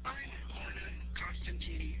Lorna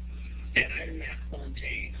Costantini, and I'm Matt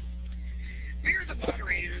Fontaine. We are the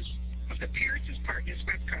moderators of the Parents as Partners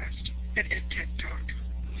webcast at EdTech Talk.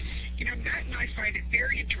 Matt and I find it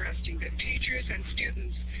very interesting that teachers and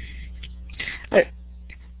students...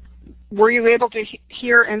 were you able to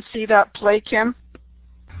hear and see that play, Kim?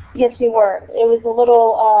 Yes, we were. It was a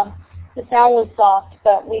little, the sound was soft,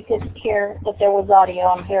 but we could hear that there was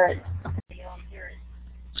audio and hear it.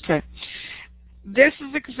 Okay. This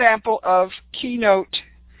is an example of Keynote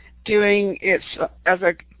doing its,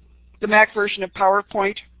 the Mac version of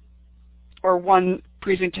PowerPoint, or one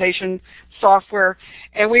presentation software,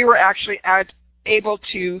 and we were actually able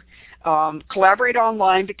to collaborate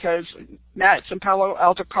online because Matt's in Palo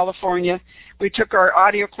Alto, California. We took our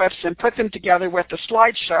audio clips and put them together with the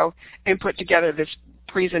slideshow and put together this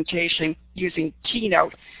presentation using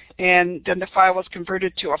Keynote. And then the file was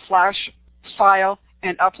converted to a Flash file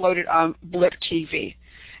and uploaded on Blip TV.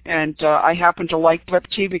 And I happen to like Blip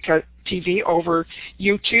TV over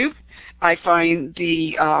YouTube. I find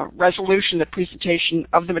the resolution, the presentation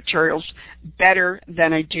of the materials better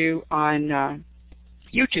than I do on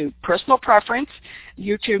YouTube. Personal preference.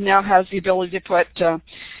 YouTube now has the ability to put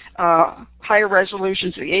higher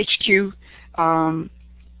resolutions, the HQ,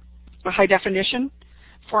 high definition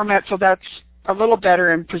format, so that's a little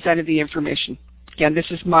better in presenting the information. Again, this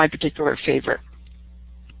is my particular favorite.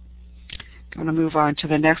 I'm going to move on to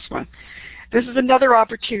the next one. This is another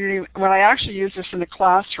opportunity when I actually use this in the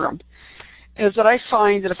classroom, is that I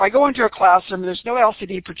find that if I go into a classroom, there's no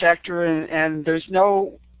LCD projector and there's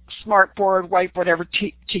no smart board, whiteboard, whatever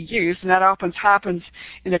to use, and that often happens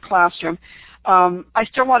in a classroom. I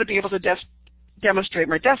still want to be able to demonstrate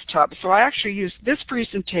my desktop, so I actually use this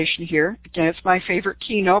presentation here. Again, it's my favorite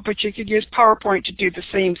Keynote, but you could use PowerPoint to do the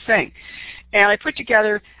same thing. And I put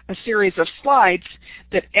together a series of slides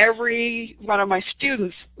that every one of my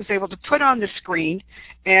students was able to put on the screen,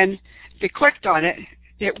 and if they clicked on it,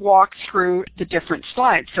 it walked through the different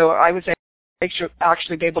slides. So I was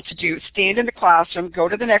actually be able to stand in the classroom, go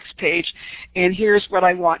to the next page, and here's what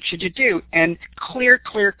I want you to do, and clear,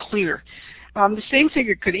 clear, clear. The same thing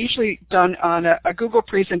it could easily be done on a Google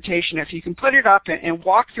presentation. If you can put it up and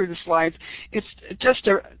walk through the slides, it's just,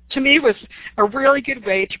 to me, was a really good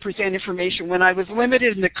way to present information when I was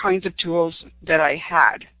limited in the kinds of tools that I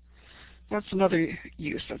had. That's another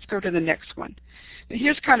use. Let's go to the next one. Now,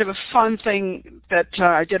 here's kind of a fun thing that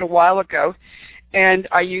I did a while ago, and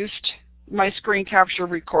I used my screen capture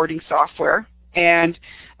recording software, and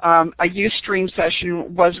a Ustream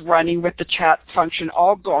session was running with the chat function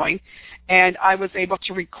all going, and I was able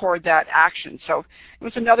to record that action. So it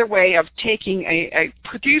was another way of taking a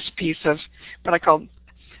produced piece of what I call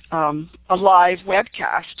a live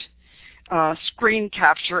webcast, screen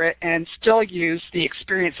capture it, and still use the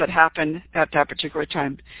experience that happened at that particular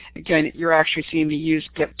time. Again, you're actually seeing me use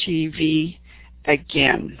Blip TV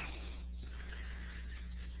again.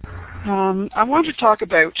 I want to talk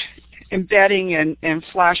about embedding and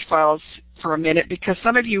Flash files for a minute, because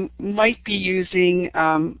some of you might be using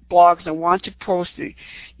blogs and want to post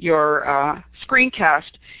your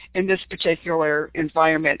screencast in this particular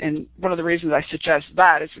environment. And one of the reasons I suggest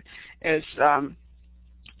that is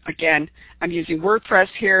again, I'm using WordPress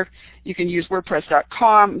here. You can use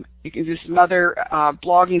WordPress.com. You can use some other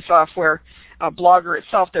blogging software. Blogger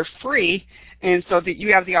itself, they're free, and so that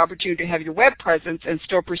you have the opportunity to have your web presence and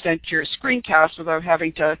still present your screencast without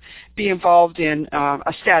having to be involved in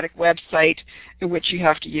a static website in which you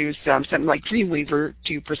have to use something like Dreamweaver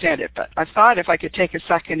to present it. But I thought if I could take a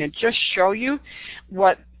second and just show you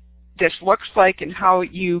what this looks like and how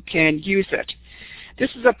you can use it. This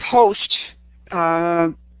is a post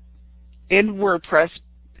in WordPress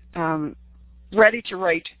ready to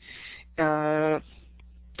write the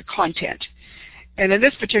content. And in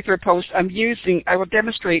this particular post, I will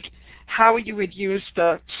demonstrate how you would use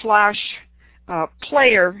the Flash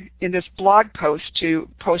player in this blog post to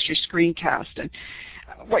post your screencast. And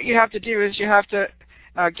what you have to do is you have to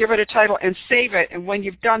give it a title and save it. And when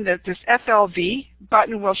you've done that, this FLV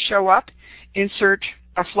button will show up, insert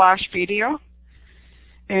a Flash video.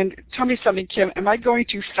 And tell me something, Kim, am I going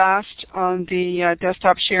too fast on the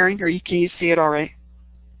desktop sharing, or can you see it all right?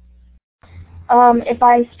 If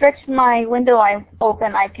I stretch my window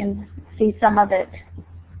open, I can see some of it.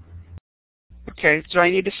 Okay, so I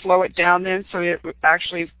need to slow it down then so it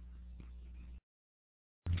actually...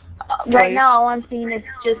 Right now, all I'm seeing is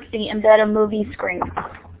just the embedded movie screen.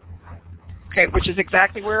 Okay, which is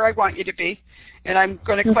exactly where I want you to be. And I'm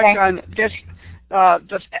going to click on this,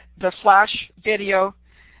 the Flash video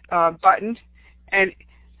button, and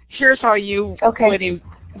here's how you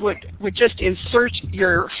would just insert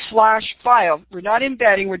your Flash file. We're not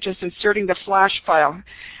embedding, we're just inserting the Flash file.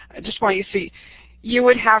 I just want you to see, you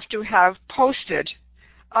would have to have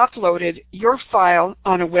uploaded your file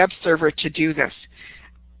on a web server to do this,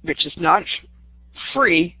 which is not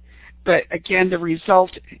free, but again, the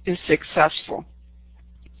result is successful.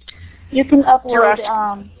 You can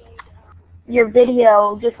upload your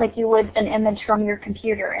video just like you would an image from your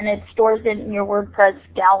computer, and it stores it in your WordPress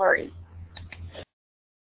gallery.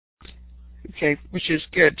 Okay, which is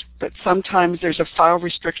good, but sometimes there's a file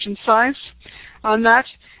restriction size on that,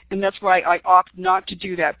 and that's why I opt not to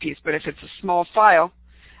do that piece. But if it's a small file,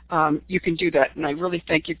 you can do that, and I really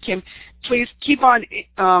thank you, Kim. Please keep on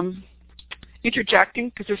interjecting,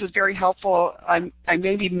 because this is very helpful. I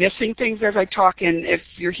may be missing things as I talk, and if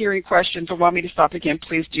you're hearing questions or want me to stop again,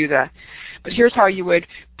 please do that. But here's how you would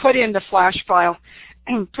put in the Flash file,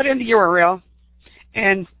 and put in the URL,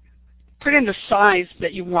 and put in the size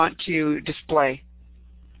that you want to display.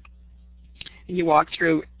 And you walk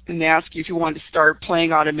through and they ask you if you want to start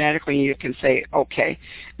playing automatically, and you can say okay.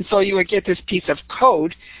 And so you would get this piece of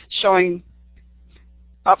code showing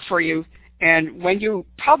up for you, and when you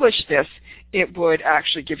publish this, it would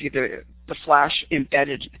actually give you the Flash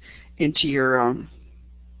embedded into your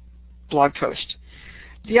blog post.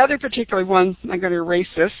 The other particular one, I'm going to erase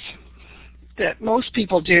this, that most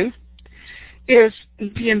people do, is the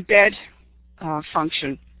embed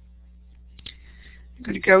function. I'm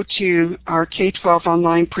going to go to our K-12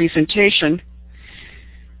 online presentation,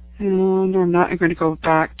 and I'm going to go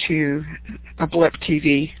back to a Blip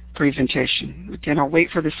TV presentation. Again, I'll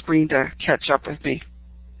wait for the screen to catch up with me.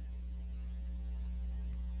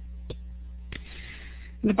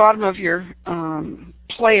 In the bottom of your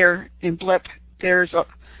player in Blip, there's a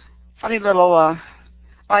funny little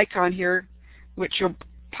icon here which will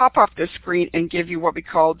pop up the screen and give you what we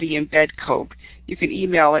call the embed code. You can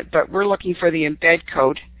email it, but we're looking for the embed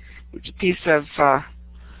code, which is a piece of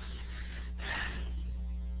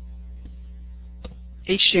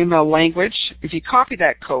HTML language. If you copy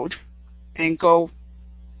that code and go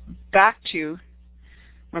back to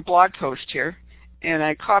my blog post here, and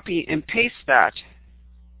I copy and paste that,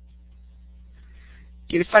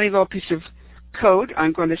 get a funny little piece of code.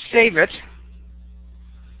 I'm going to save it.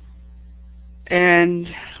 And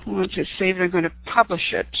once it's saved, I'm going to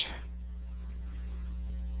publish it.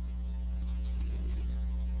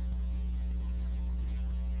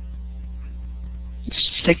 It's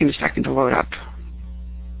just taking a second to load up.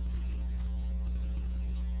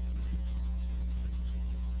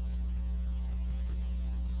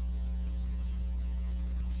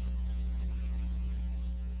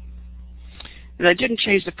 And I didn't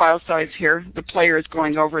change the file size here. The player is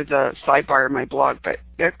going over the sidebar of my blog, but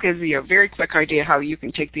that gives you a very quick idea how you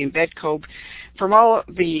can take the embed code from all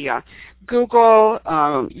the Google,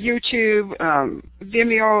 YouTube,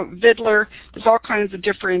 Vimeo, Vidler. There's all kinds of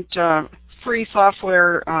different free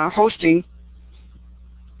software hosting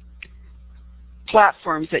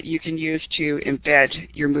platforms that you can use to embed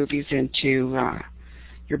your movies into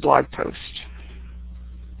your blog post.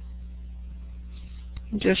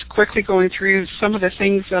 Just quickly going through some of the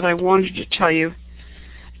things that I wanted to tell you.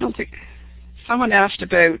 I don't think someone asked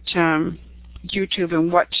about YouTube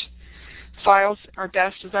and what files are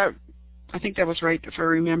best. Is that? I think that was right, if I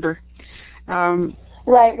remember.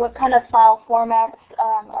 Right. What kind of file formats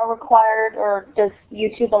are required, or does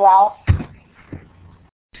YouTube allow?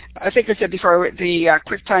 I think I said before, the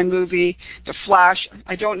QuickTime Movie, the Flash.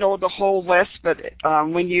 I don't know the whole list, but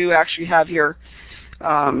when you actually have your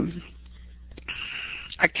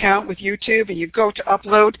account with YouTube and you go to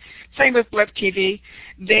upload, same with Blip TV,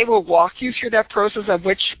 they will walk you through that process of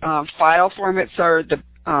which file formats are the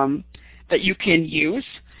that you can use.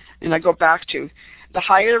 And I go back to the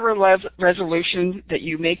higher resolution that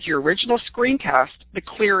you make your original screencast, the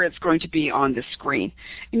clearer it's going to be on the screen.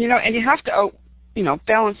 And and you have to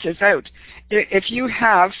balance this out. If you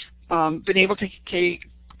have been able to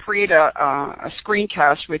create a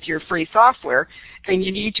screencast with your free software and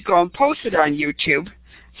you need to go and post it on YouTube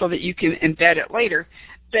so that you can embed it later,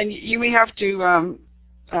 then you may have to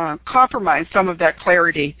compromise some of that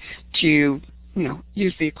clarity to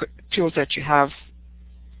use the tools that you have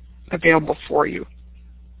available for you.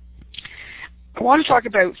 I want to talk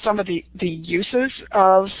about some of the uses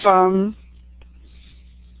of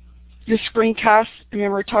your screencasts.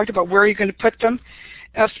 Remember, we talked about where you're going to put them.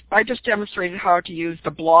 I just demonstrated how to use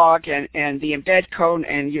the blog and the embed code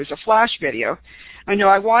and use a flash video. I know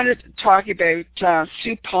I wanted to talk about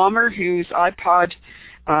Sue Palmer, who's iPod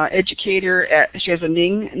educator. She has a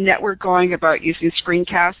Ning network going about using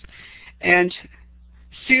screencasts. And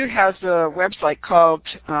Sue has a website called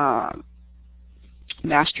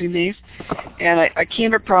Mastery Maze. And I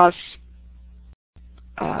came across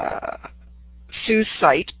Sue's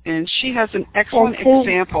site, and she has an excellent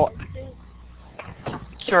example.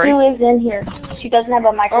 Sorry? Sue is in here. She doesn't have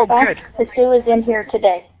a microphone. Oh, good. But Sue is in here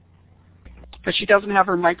today. But she doesn't have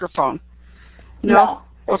her microphone. No?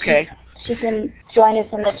 Okay. She can join us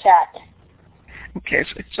in the chat. Okay,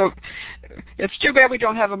 so it's too bad we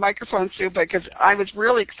don't have a microphone, Sue, because I was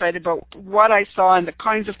really excited about what I saw and the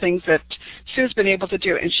kinds of things that Sue's been able to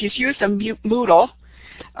do. And she's used a Moodle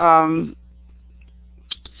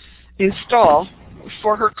install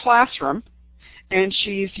for her classroom, and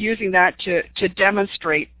she's using that to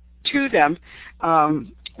demonstrate to them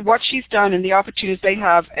what she's done and the opportunities they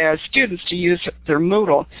have as students to use their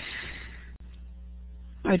Moodle.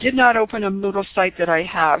 I did not open a Moodle site that I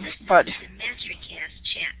have, but Mastercast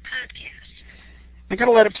Chat Podcast. I got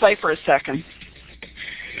to let it play for a second.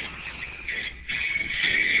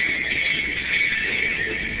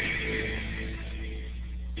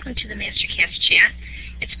 Welcome to the Mastercast Chat.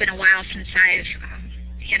 It's been a while since I've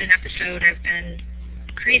had an episode. I've been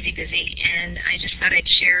crazy busy, and I just thought I'd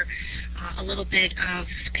share a little bit of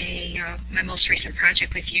my most recent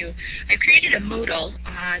project with you. I created a Moodle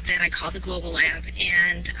that I call the Global Lab,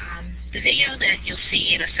 and the video that you'll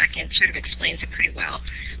see in a second sort of explains it pretty well.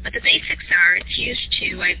 But the basics are, it's used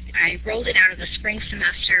to, I rolled it out of the spring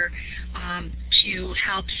semester to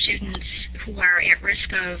help students who are at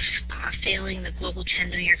risk of failing the Global 10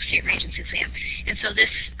 New York State Regents exam. And so this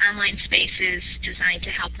online space is designed to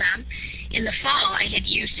help them. In the fall, I had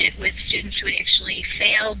used it with students who had actually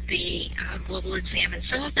failed the global exam, and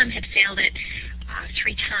some of them had failed it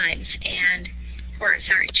 2 times, and we're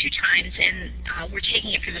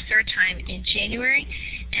taking it for the 3rd time in January,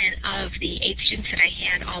 and of the 8 students that I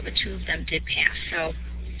had, all but 2 of them did pass, so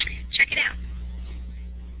check it out.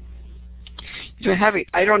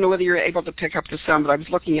 I don't know whether you're able to pick up the sound, but I was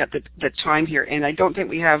looking at the time here, and I don't think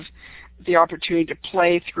we have the opportunity to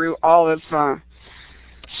play through all of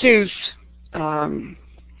Sue's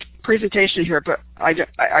presentation here, but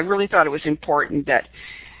I really thought it was important that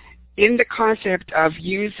in the concept of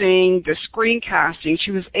using the screencasting,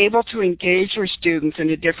 she was able to engage her students in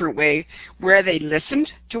a different way where they listened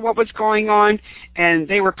to what was going on and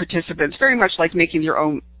they were participants, very much like making your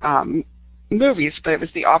own movies, but it was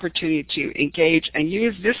the opportunity to engage and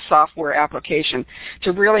use this software application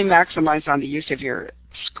to really maximize on the use of your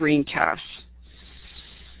screencasts.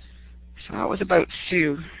 So that was about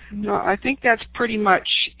Sue. No, I think that's pretty much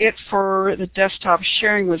it for the desktop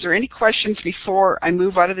sharing. Was there any questions before I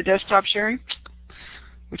move out of the desktop sharing?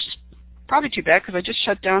 Which is probably too bad because I just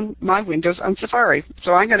shut down my Windows on Safari.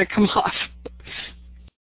 So I'm going to come off.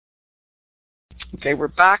 Okay, we're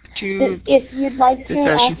back to If you'd like to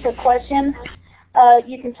ask a question,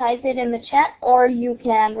 you can type it in the chat, or you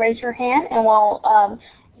can raise your hand and we'll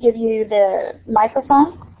give you the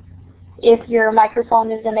microphone if your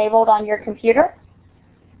microphone is enabled on your computer.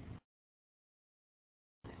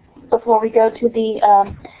 Before we go to the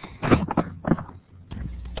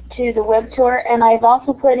web tour, and I've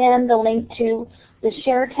also put in the link to the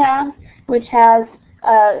Share tab, which has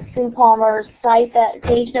Sue Palmer's site, that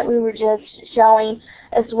page that we were just showing,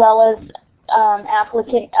 as well as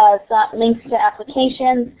links to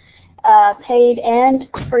applications, paid and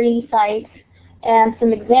free sites, and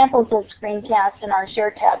some examples of screencasts in our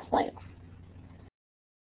Share tabs links.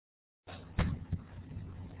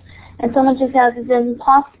 And someone just asked, is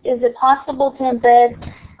it possible to embed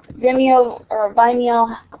Vimeo or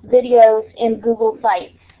Vimeo videos in Google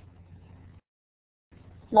Sites?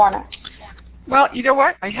 Lorna. Well, you know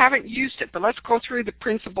what? I haven't used it, but let's go through the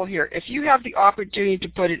principle here. If you have the opportunity to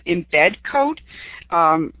put an embed code,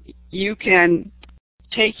 you can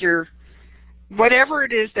take your whatever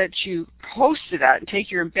it is that you hosted at and take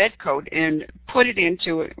your embed code and put it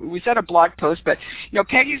into it. We said a blog post, but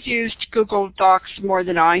Peggy's used Google Docs more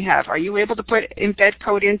than I have. Are you able to put embed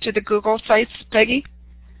code into the Google sites, Peggy?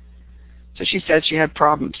 So she said she had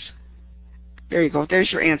problems. There you go. There's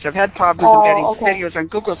your answer. I've had problems embedding videos on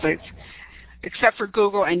Google sites, except for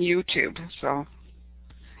Google and YouTube. So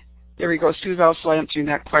there we go. Sue's also answering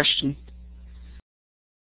that question.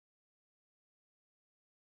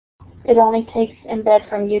 It only takes embed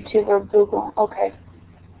from YouTube or Google. Okay.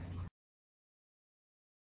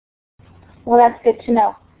 Well, that's good to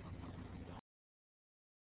know.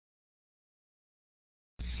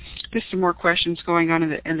 There's some more questions going on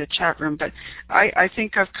in the chat room, but I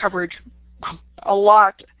think I've covered a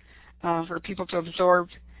lot for people to absorb,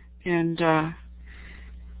 and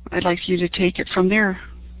I'd like you to take it from there,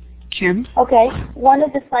 Kim. Okay. One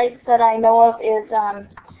of the sites that I know of is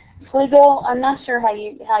Fligo. I'm not sure how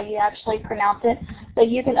you actually pronounce it, but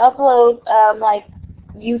you can upload like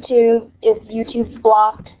YouTube. If YouTube's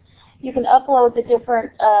blocked, you can upload the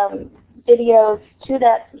different videos to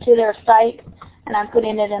their site, and I'm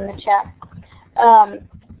putting it in the chat.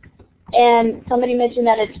 And somebody mentioned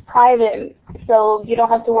that it's private, so you don't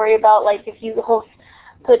have to worry about, like, if you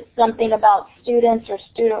put something about students or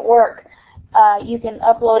student work, you can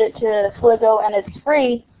upload it to Fligo and it's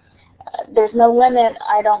free. There's no limit,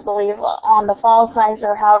 I don't believe, on the file size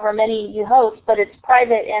or however many you host, but it's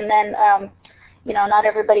private, and then not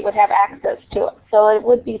everybody would have access to it. So it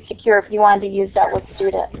would be secure if you wanted to use that with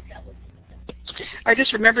students. I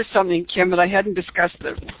just remembered something, Kim, that I hadn't discussed.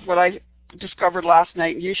 What I discovered last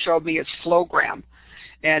night, and you showed me, is Flowgram.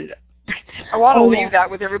 And I want to leave that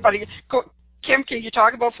with everybody. Kim, can you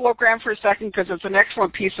talk about Flowgram for a second? Because it's an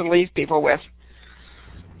excellent piece to leave people with.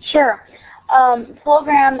 Sure.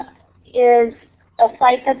 Flowgram is a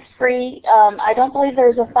site that's free. I don't believe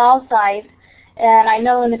there's a file size, and I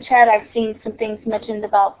know in the chat I've seen some things mentioned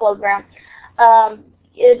about Flowgram.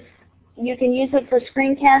 You can use it for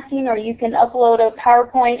screencasting, or you can upload a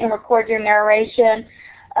PowerPoint and record your narration.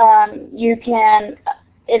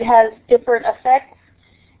 It has different effects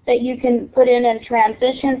that you can put in and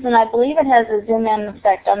transitions, and I believe it has a zoom in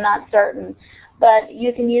effect. I'm not certain, but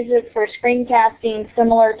you can use it for screencasting,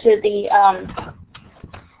 similar to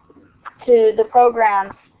the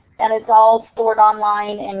programs, and it's all stored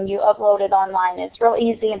online and you upload it online. It's real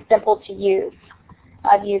easy and simple to use.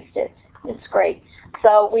 I've used it. It's great.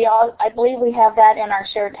 So I believe we have that in our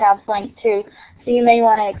Share Tabs link too. So you may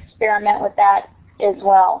want to experiment with that as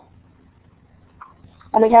well.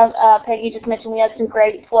 And we have, Peggy just mentioned, we have some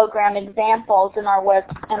great Flowgram examples in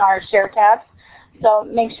our Share Tabs. So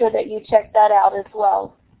make sure that you check that out as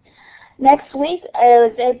well. Next week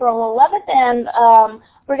is April 11th, and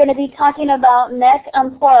we're going to be talking about NEC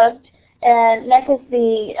Unplugged. And NEC is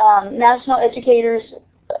the National Educators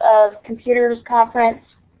of Computers Conference,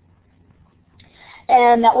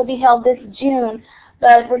 and that will be held this June.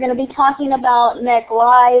 But we're going to be talking about NEC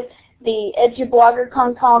Live, the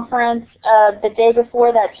EduBloggerCon conference, the day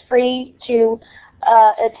before. That's free to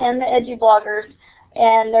attend the EduBloggers.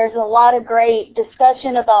 And there's a lot of great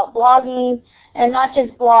discussion about blogging, and not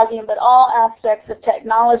just blogging, but all aspects of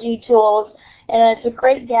technology tools. And it's a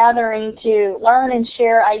great gathering to learn and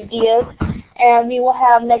share ideas. And we will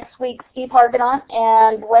have next week Steve Hargadon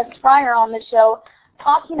and Wes Fryer on the show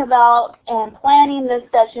talking about and planning this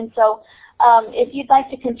session. So if you'd like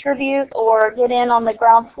to contribute or get in on the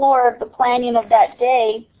ground floor of the planning of that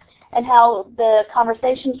day and how the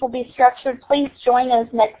conversations will be structured, please join us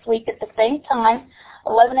next week at the same time,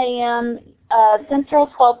 11 a.m. Central,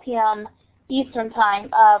 12 p.m. Eastern Time,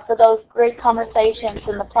 for those great conversations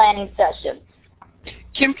in the planning session.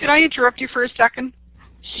 Kim, can I interrupt you for a second?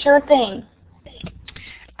 Sure thing.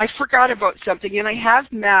 I forgot about something, and I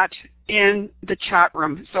have Matt in the chat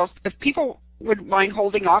room. So if people would mind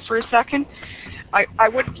holding off for a second, I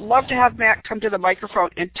would love to have Matt come to the microphone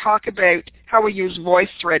and talk about how we use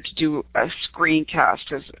VoiceThread to do a screencast,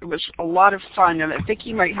 because it was a lot of fun, and I think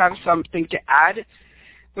he might have something to add.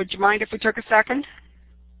 Would you mind if we took a second?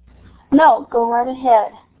 No, go right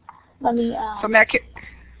ahead. Let me... So Matt, can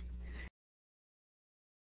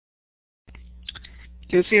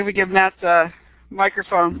you see if we give Matt the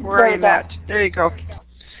microphone? Where are you, Matt? There you go.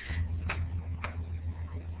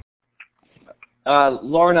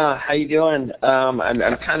 Lorna, how you doing?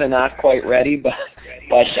 I'm kind of not quite ready, but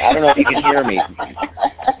I don't know if you can hear me.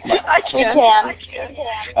 I can. We can.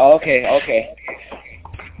 Oh, okay.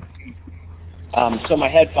 So my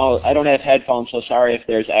headphones, I don't have headphones, so sorry if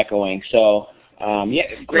there's echoing. So, yeah,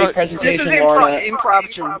 great presentation, this is Lorna.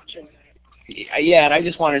 impromptu. Yeah, and I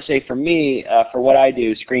just wanted to say for me, for what I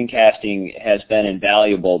do, screencasting has been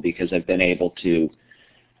invaluable because I've been able to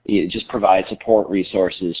just provide support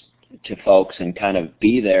resources to folks and kind of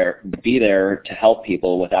be there to help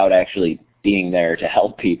people without actually being there to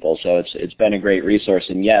help people. So it's been a great resource.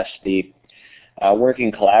 And yes, the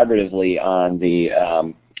working collaboratively on the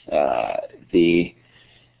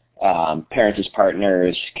Parents as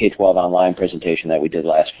Partners K-12 online presentation that we did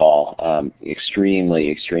last fall,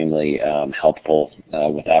 extremely helpful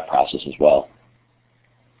with that process as well.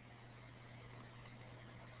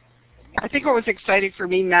 I think what was exciting for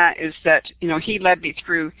me, Matt, is that he led me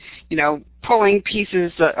through pulling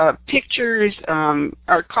pieces of pictures,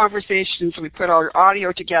 our conversations. We put our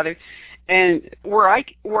audio together, and where I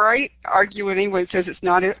argue when anyone says it's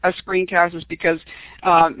not a screencast is because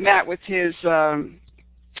Matt, with his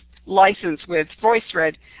license with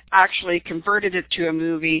VoiceThread, actually converted it to a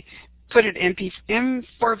movie, put it in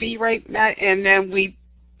M4V, right, Matt, and then we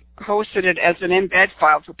hosted it as an embed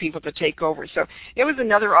file for people to take over. So it was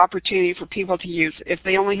another opportunity for people to use. If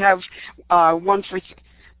they only have if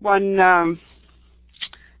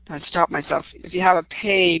you have a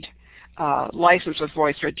paid license with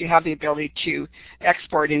VoiceThread, you have the ability to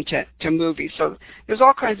export into movies. So there's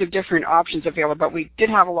all kinds of different options available, but we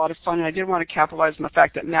did have a lot of fun, and I did want to capitalize on the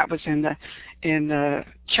fact that Matt was in the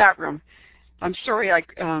chat room. I'm sorry I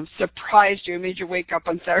surprised you and made you wake up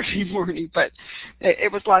on Saturday morning, but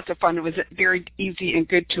it was lots of fun. It was a very easy and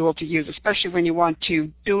good tool to use, especially when you want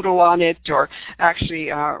to doodle on it or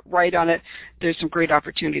actually write on it. There's some great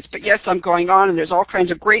opportunities. But yes, I'm going on, and there's all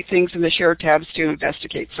kinds of great things in the share tabs to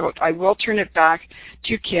investigate. So I will turn it back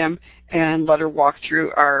to Kim and let her walk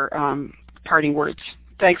through our parting words.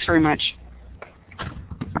 Thanks very much.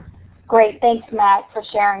 Great. Thanks, Matt, for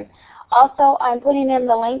sharing. Also, I'm putting in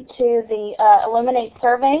the link to the Illuminate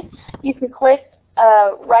survey. You can click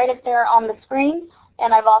right up there on the screen,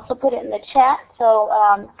 and I've also put it in the chat. So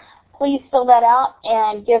please fill that out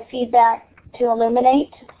and give feedback to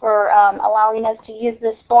Illuminate for allowing us to use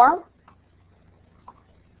this form.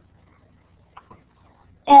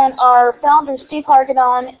 And our founder, Steve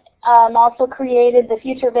Hargadon, also created the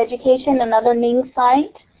Future of Education, another Ning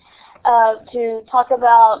site, to talk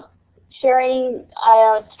about sharing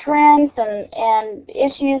trends and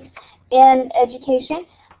issues in education.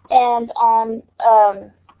 And on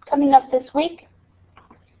coming up this week,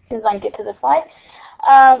 as soon as I can get to the slide,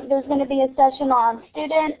 there's going to be a session on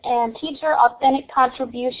student and teacher authentic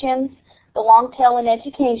contributions, the long tail in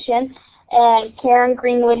education, and Karen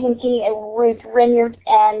Greenwood-Hinkey and Ruth Rinyard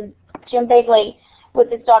and Jim Begley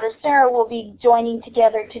with his daughter Sarah will be joining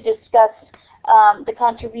together to discuss the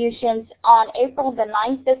contributions on April the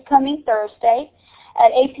 9th, this coming Thursday,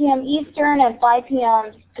 at 8 p.m. Eastern and 5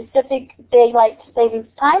 p.m. Pacific Daylight Savings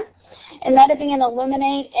Time. And that'll be an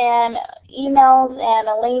Illuminate, and emails and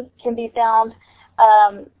a link can be found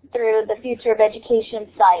through the Future of Education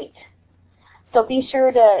site. So be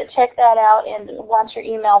sure to check that out and watch your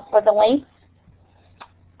email for the links.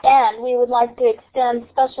 And we would like to extend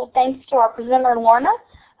special thanks to our presenter, Lorna,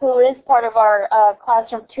 who is part of our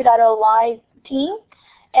Classroom 2.0 Live team,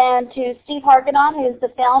 and to Steve Hargadon, who is the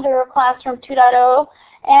founder of Classroom 2.0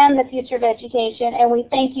 and the Future of Education. And we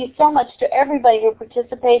thank you so much to everybody who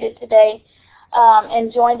participated today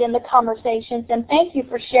and joined in the conversations. And thank you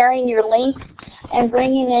for sharing your links and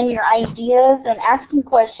bringing in your ideas and asking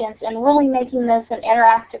questions and really making this an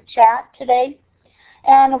interactive chat today.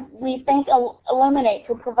 And we thank Illuminate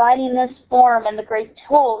for providing this forum and the great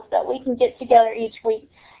tools that we can get together each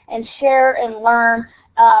week and share and learn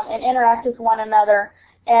and interact with one another.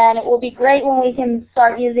 And it will be great when we can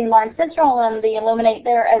start using Learn Central and the Illuminate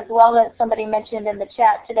there, as well as somebody mentioned in the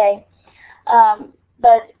chat today.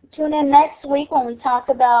 But tune in next week when we talk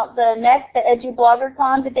about the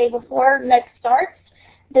EduBloggerCon the day before next starts,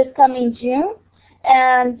 this coming June.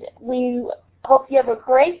 And we hope you have a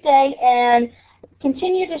great day and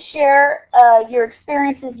continue to share your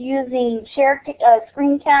experiences using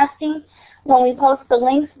screencasting. When we post the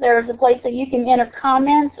links, there's a place that you can enter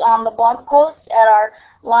comments on the blog post at our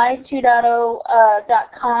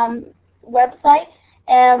live2.0.com website.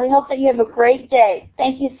 And we hope that you have a great day.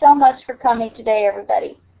 Thank you so much for coming today,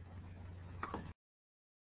 everybody.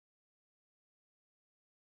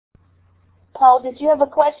 Paul, did you have a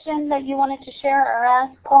question that you wanted to share or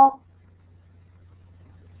ask, Paul?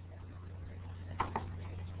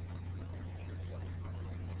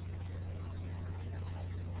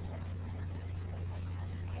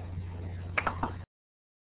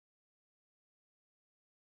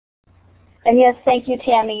 And yes, thank you,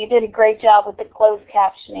 Tammy. You did a great job with the closed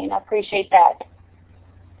captioning. I appreciate that.